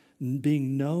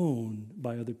 being known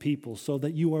by other people so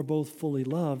that you are both fully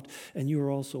loved and you are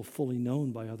also fully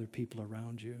known by other people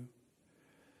around you.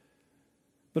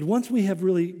 But once we have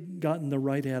really gotten the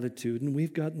right attitude and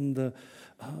we've gotten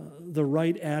the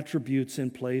right attributes in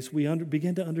place, we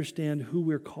begin to understand who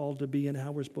we're called to be and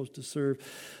how we're supposed to serve,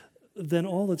 then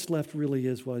all that's left really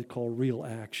is what I call real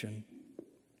action.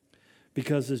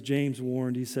 Because as James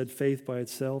warned, he said, faith by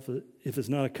itself, if it's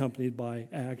not accompanied by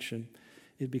action,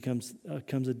 it becomes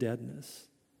a deadness.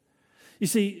 You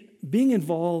see, being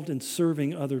involved in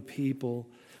serving other people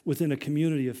within a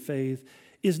community of faith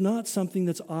is not something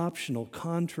that's optional,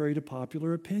 contrary to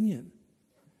popular opinion.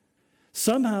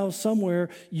 Somehow, somewhere,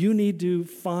 you need to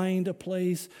find a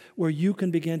place where you can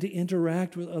begin to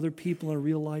interact with other people in a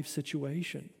real-life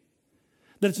situation.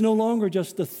 That it's no longer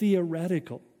just the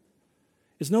theoretical.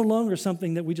 It's no longer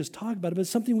something that we just talk about, but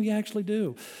it's something we actually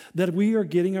do. That we are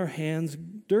getting our hands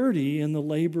dirty in the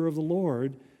labor of the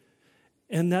Lord,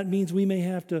 and that means we may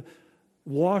have to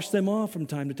wash them off from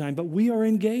time to time, but we are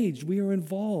engaged, we are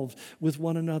involved with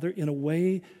one another in a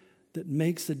way that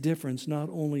makes a difference not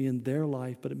only in their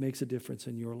life, but it makes a difference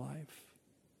in your life.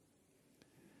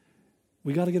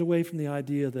 We got to get away from the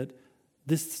idea that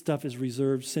this stuff is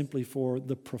reserved simply for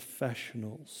the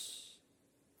professionals.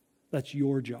 That's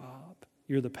your job.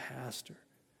 You're the pastor.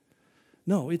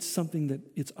 No, it's something that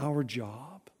it's our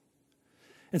job.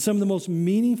 And some of the most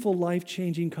meaningful,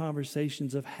 life-changing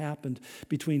conversations have happened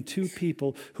between two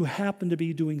people who happen to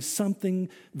be doing something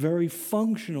very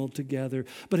functional together.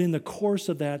 But in the course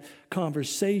of that,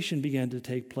 conversation began to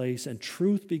take place, and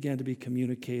truth began to be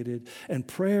communicated, and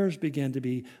prayers began to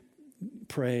be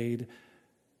prayed,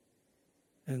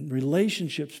 and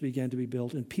relationships began to be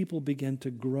built, and people began to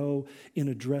grow in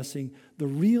addressing the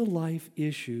real-life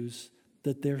issues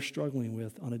that they're struggling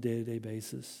with on a day-to-day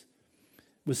basis,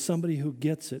 with somebody who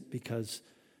gets it because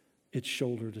it's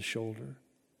shoulder to shoulder.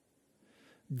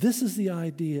 This is the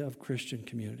idea of Christian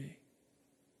community.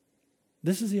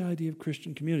 This is the idea of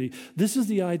Christian community. This is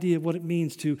the idea of what it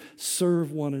means to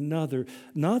serve one another.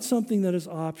 Not something that is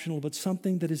optional, but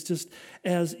something that is just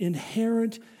as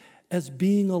inherent as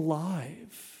being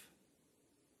alive.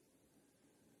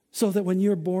 So that when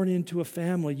you're born into a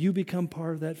family, you become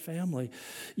part of that family.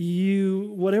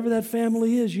 Whatever that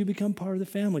family is, you become part of the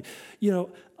family.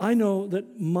 I know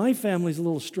that my family's a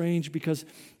little strange because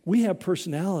we have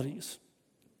personalities.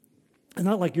 And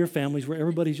not like your families where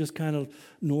everybody's just kind of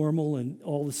normal and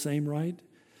all the same, right?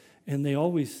 And they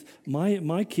always,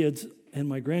 my kids and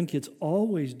my grandkids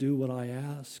always do what I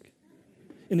ask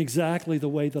in exactly the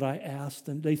way that I ask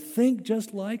them. They think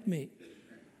just like me.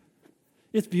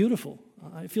 It's beautiful.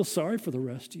 I feel sorry for the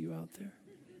rest of you out there.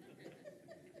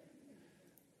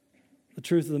 The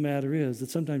truth of the matter is that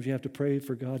sometimes you have to pray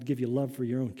for God to give you love for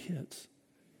your own kids.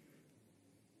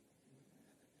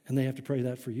 And they have to pray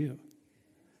that for you.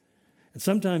 And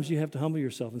sometimes you have to humble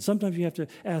yourself. And sometimes you have to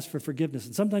ask for forgiveness.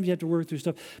 And sometimes you have to work through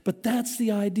stuff. But that's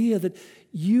the idea that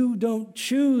you don't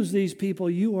choose these people.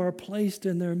 You are placed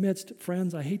in their midst.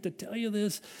 Friends, I hate to tell you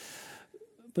this,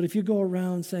 but if you go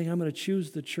around saying, I'm going to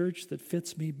choose the church that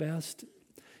fits me best,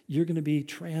 you're going to be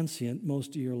transient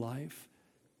most of your life.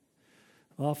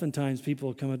 Oftentimes people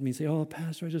will come at me and say, oh,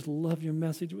 Pastor, I just love your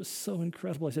message. It was so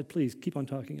incredible. I said, please, keep on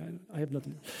talking. I have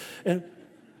nothing. And,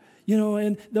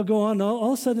 and they'll go on.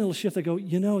 All of a sudden it'll shift. They go,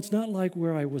 it's not like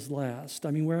where I was last.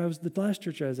 I mean, the last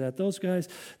church I was at, those guys,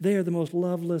 they are the most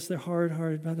loveless. They're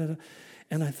hard-hearted. Blah, blah, blah.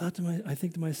 And I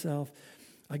think to myself,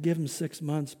 I give them 6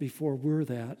 months before we're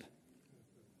that.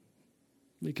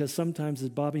 Because sometimes, as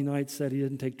Bobby Knight said, he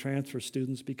didn't take transfer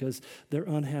students because they're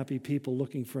unhappy people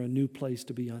looking for a new place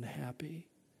to be unhappy.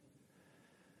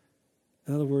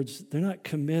 In other words, they're not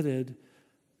committed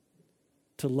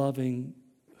to loving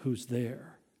who's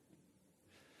there.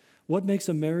 What makes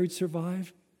a marriage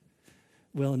survive?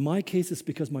 Well, in my case, it's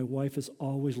because my wife is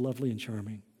always lovely and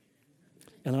charming.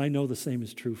 And I know the same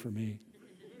is true for me.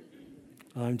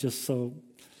 I'm so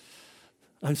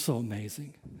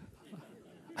amazing.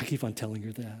 I keep on telling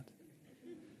her that.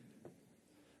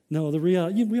 No, the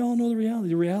reality, we all know the reality.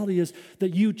 The reality is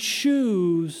that you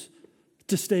choose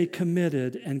to stay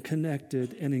committed and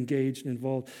connected and engaged and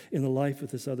involved in the life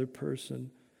of this other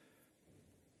person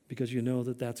because you know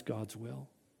that that's God's will.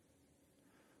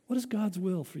 What is God's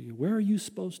will for you? Where are you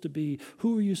supposed to be?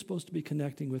 Who are you supposed to be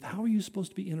connecting with? How are you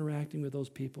supposed to be interacting with those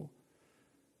people?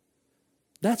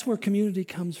 That's where community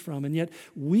comes from, and yet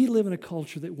we live in a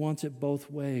culture that wants it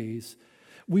both ways.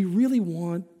 We really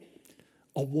want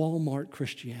a Walmart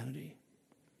Christianity.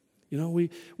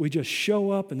 We just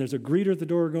show up and there's a greeter at the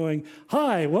door going,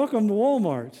 hi, welcome to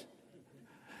Walmart.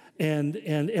 And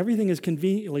everything is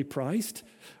conveniently priced.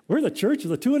 We're the church of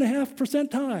the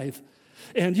 2.5% tithe.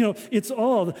 And, it's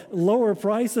all lower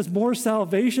prices, more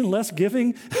salvation, less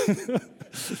giving,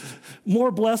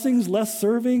 more blessings, less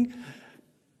serving.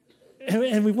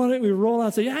 And we roll out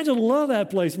and say, I just love that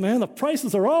place, man. The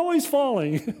prices are always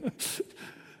falling.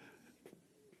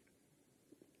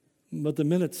 But the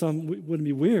minute wouldn't it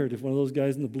be weird if one of those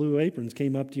guys in the blue aprons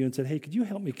came up to you and said, hey, could you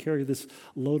help me carry this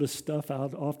load of stuff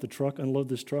out off the truck, unload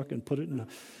this truck and put it in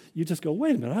you just go,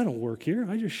 wait a minute, I don't work here.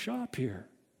 I just shop here.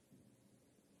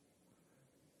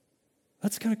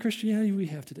 That's the kind of Christianity we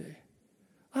have today.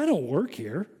 I don't work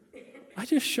here. I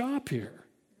just shop here.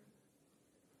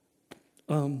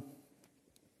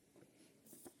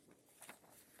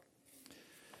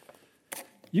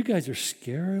 You guys are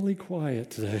scarily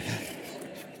quiet today.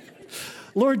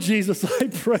 Lord Jesus, I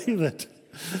pray that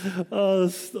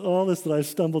all this that I've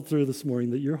stumbled through this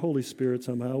morning, that your Holy Spirit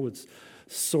somehow would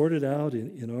sort it out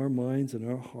in our minds and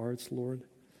our hearts, Lord.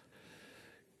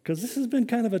 Because this has been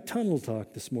kind of a tunnel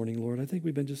talk this morning, Lord. I think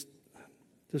we've been just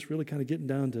really kind of getting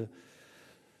down to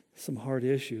some hard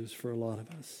issues for a lot of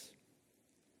us.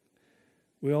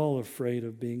 We're all afraid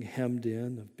of being hemmed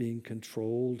in, of being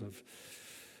controlled, of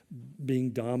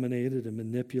being dominated and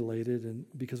manipulated, and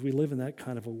because we live in that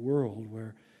kind of a world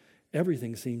where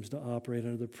everything seems to operate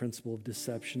under the principle of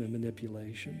deception and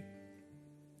manipulation.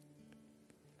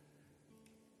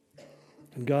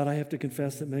 And God, I have to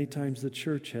confess that many times the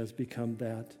church has become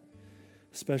that,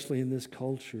 especially in this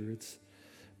culture. It's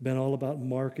been all about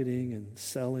marketing and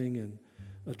selling and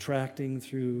attracting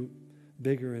through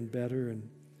bigger and better and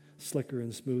slicker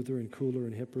and smoother and cooler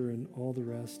and hipper and all the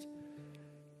rest.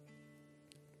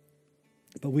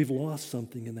 But we've lost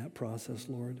something in that process,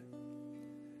 Lord.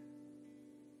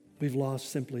 We've lost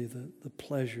simply the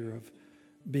pleasure of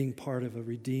being part of a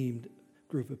redeemed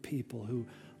group of people who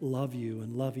love you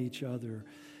and love each other,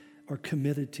 are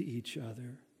committed to each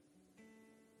other,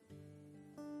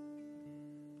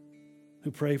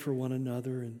 who pray for one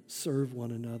another and serve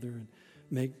one another and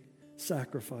make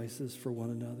sacrifices for one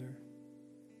another.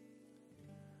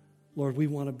 Lord, we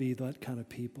want to be that kind of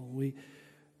people.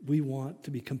 We want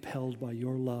to be compelled by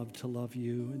your love to love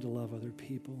you and to love other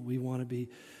people. We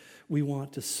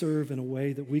want to serve in a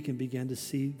way that we can begin to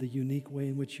see the unique way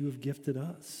in which you have gifted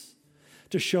us,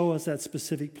 to show us that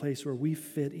specific place where we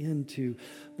fit into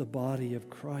the body of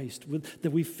Christ,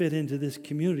 that we fit into this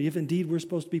community. If indeed we're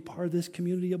supposed to be part of this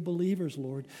community of believers,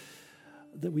 Lord,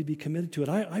 that we be committed to it.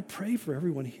 I pray for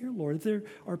everyone here, Lord. If there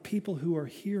are people who are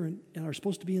here and are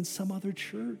supposed to be in some other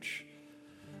church,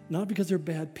 not because they're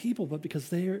bad people, but because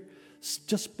they're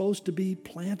just supposed to be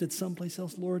planted someplace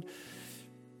else, Lord,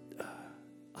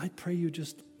 I pray you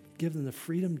just give them the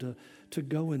freedom to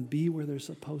go and be where they're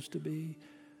supposed to be.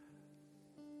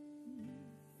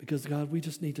 Because, God, we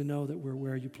just need to know that we're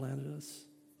where you planted us,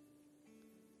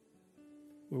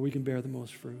 where we can bear the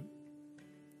most fruit.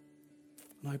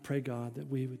 And I pray, God, that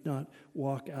we would not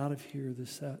walk out of here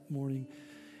this morning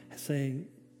saying,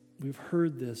 we've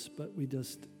heard this, but we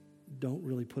just don't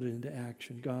really put it into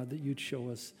action. God, that you'd show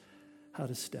us how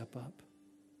to step up.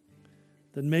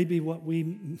 That maybe what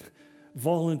we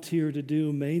volunteer to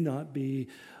do may not be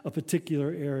a particular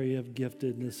area of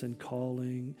giftedness and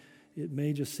calling. It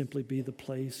may just simply be the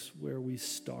place where we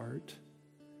start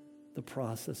the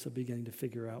process of beginning to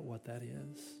figure out what that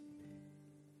is.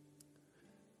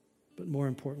 But more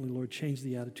importantly, Lord, change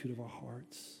the attitude of our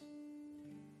hearts.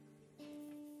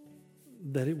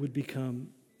 That it would become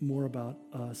more about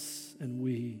us and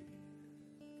we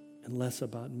and less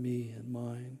about me and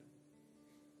mine.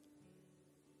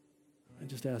 I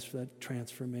just ask for that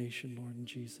transformation, Lord, in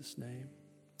Jesus' name.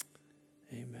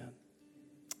 Amen.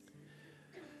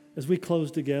 As we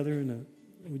close together, and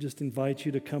we just invite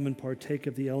you to come and partake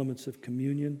of the elements of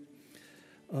communion.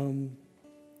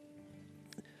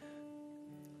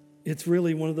 It's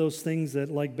really one of those things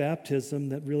that, like baptism,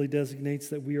 that really designates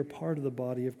that we are part of the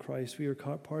body of Christ. We are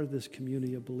part of this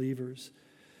community of believers.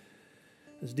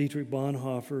 As Dietrich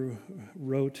Bonhoeffer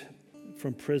wrote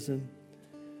from prison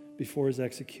before his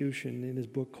execution in his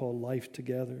book called Life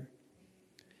Together,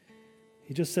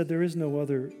 he just said there is no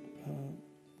other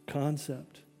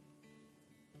concept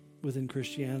within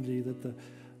Christianity that the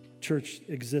church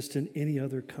exists in any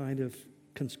other kind of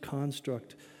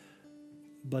construct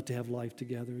but to have life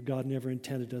together. God never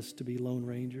intended us to be lone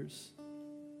rangers.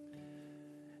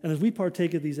 And as we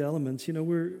partake of these elements,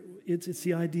 it's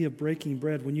the idea of breaking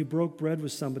bread. When you broke bread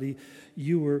with somebody,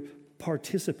 you were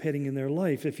participating in their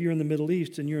life. If you're in the Middle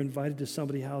East and you're invited to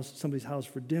somebody's house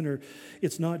for dinner,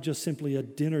 it's not just simply a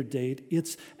dinner date.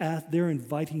 They're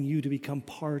inviting you to become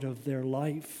part of their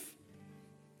life.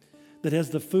 That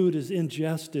as the food is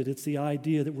ingested, it's the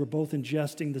idea that we're both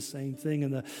ingesting the same thing,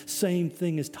 and the same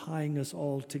thing is tying us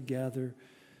all together,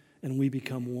 and we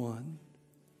become one.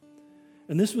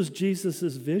 And this was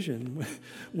Jesus' vision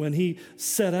when he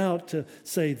set out to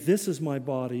say, this is my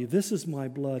body, this is my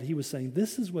blood. He was saying,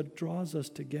 this is what draws us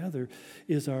together,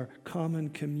 is our common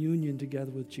communion together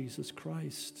with Jesus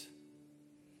Christ.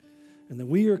 And that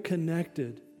we are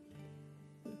connected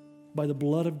by the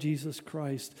blood of Jesus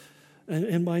Christ,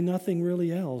 and by nothing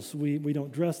really else. We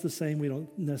don't dress the same. We don't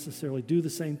necessarily do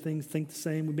the same things, think the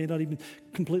same. We may not even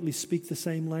completely speak the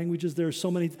same languages. There's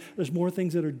more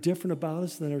things that are different about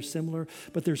us than are similar,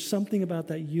 but there's something about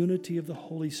that unity of the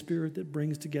Holy Spirit that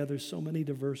brings together so many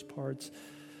diverse parts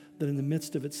that in the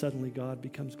midst of it, suddenly God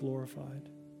becomes glorified.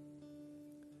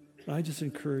 And I just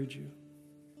encourage you.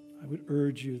 I would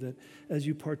urge you that as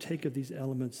you partake of these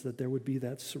elements, that there would be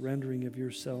that surrendering of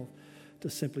yourself to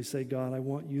simply say, God, I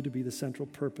want you to be the central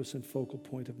purpose and focal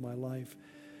point of my life.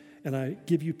 And I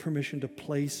give you permission to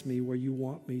place me where you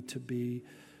want me to be,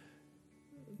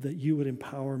 that you would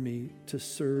empower me to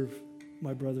serve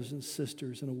my brothers and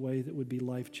sisters in a way that would be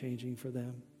life-changing for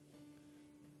them.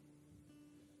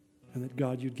 And that,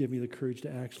 God, you'd give me the courage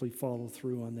to actually follow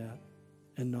through on that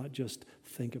and not just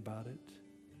think about it.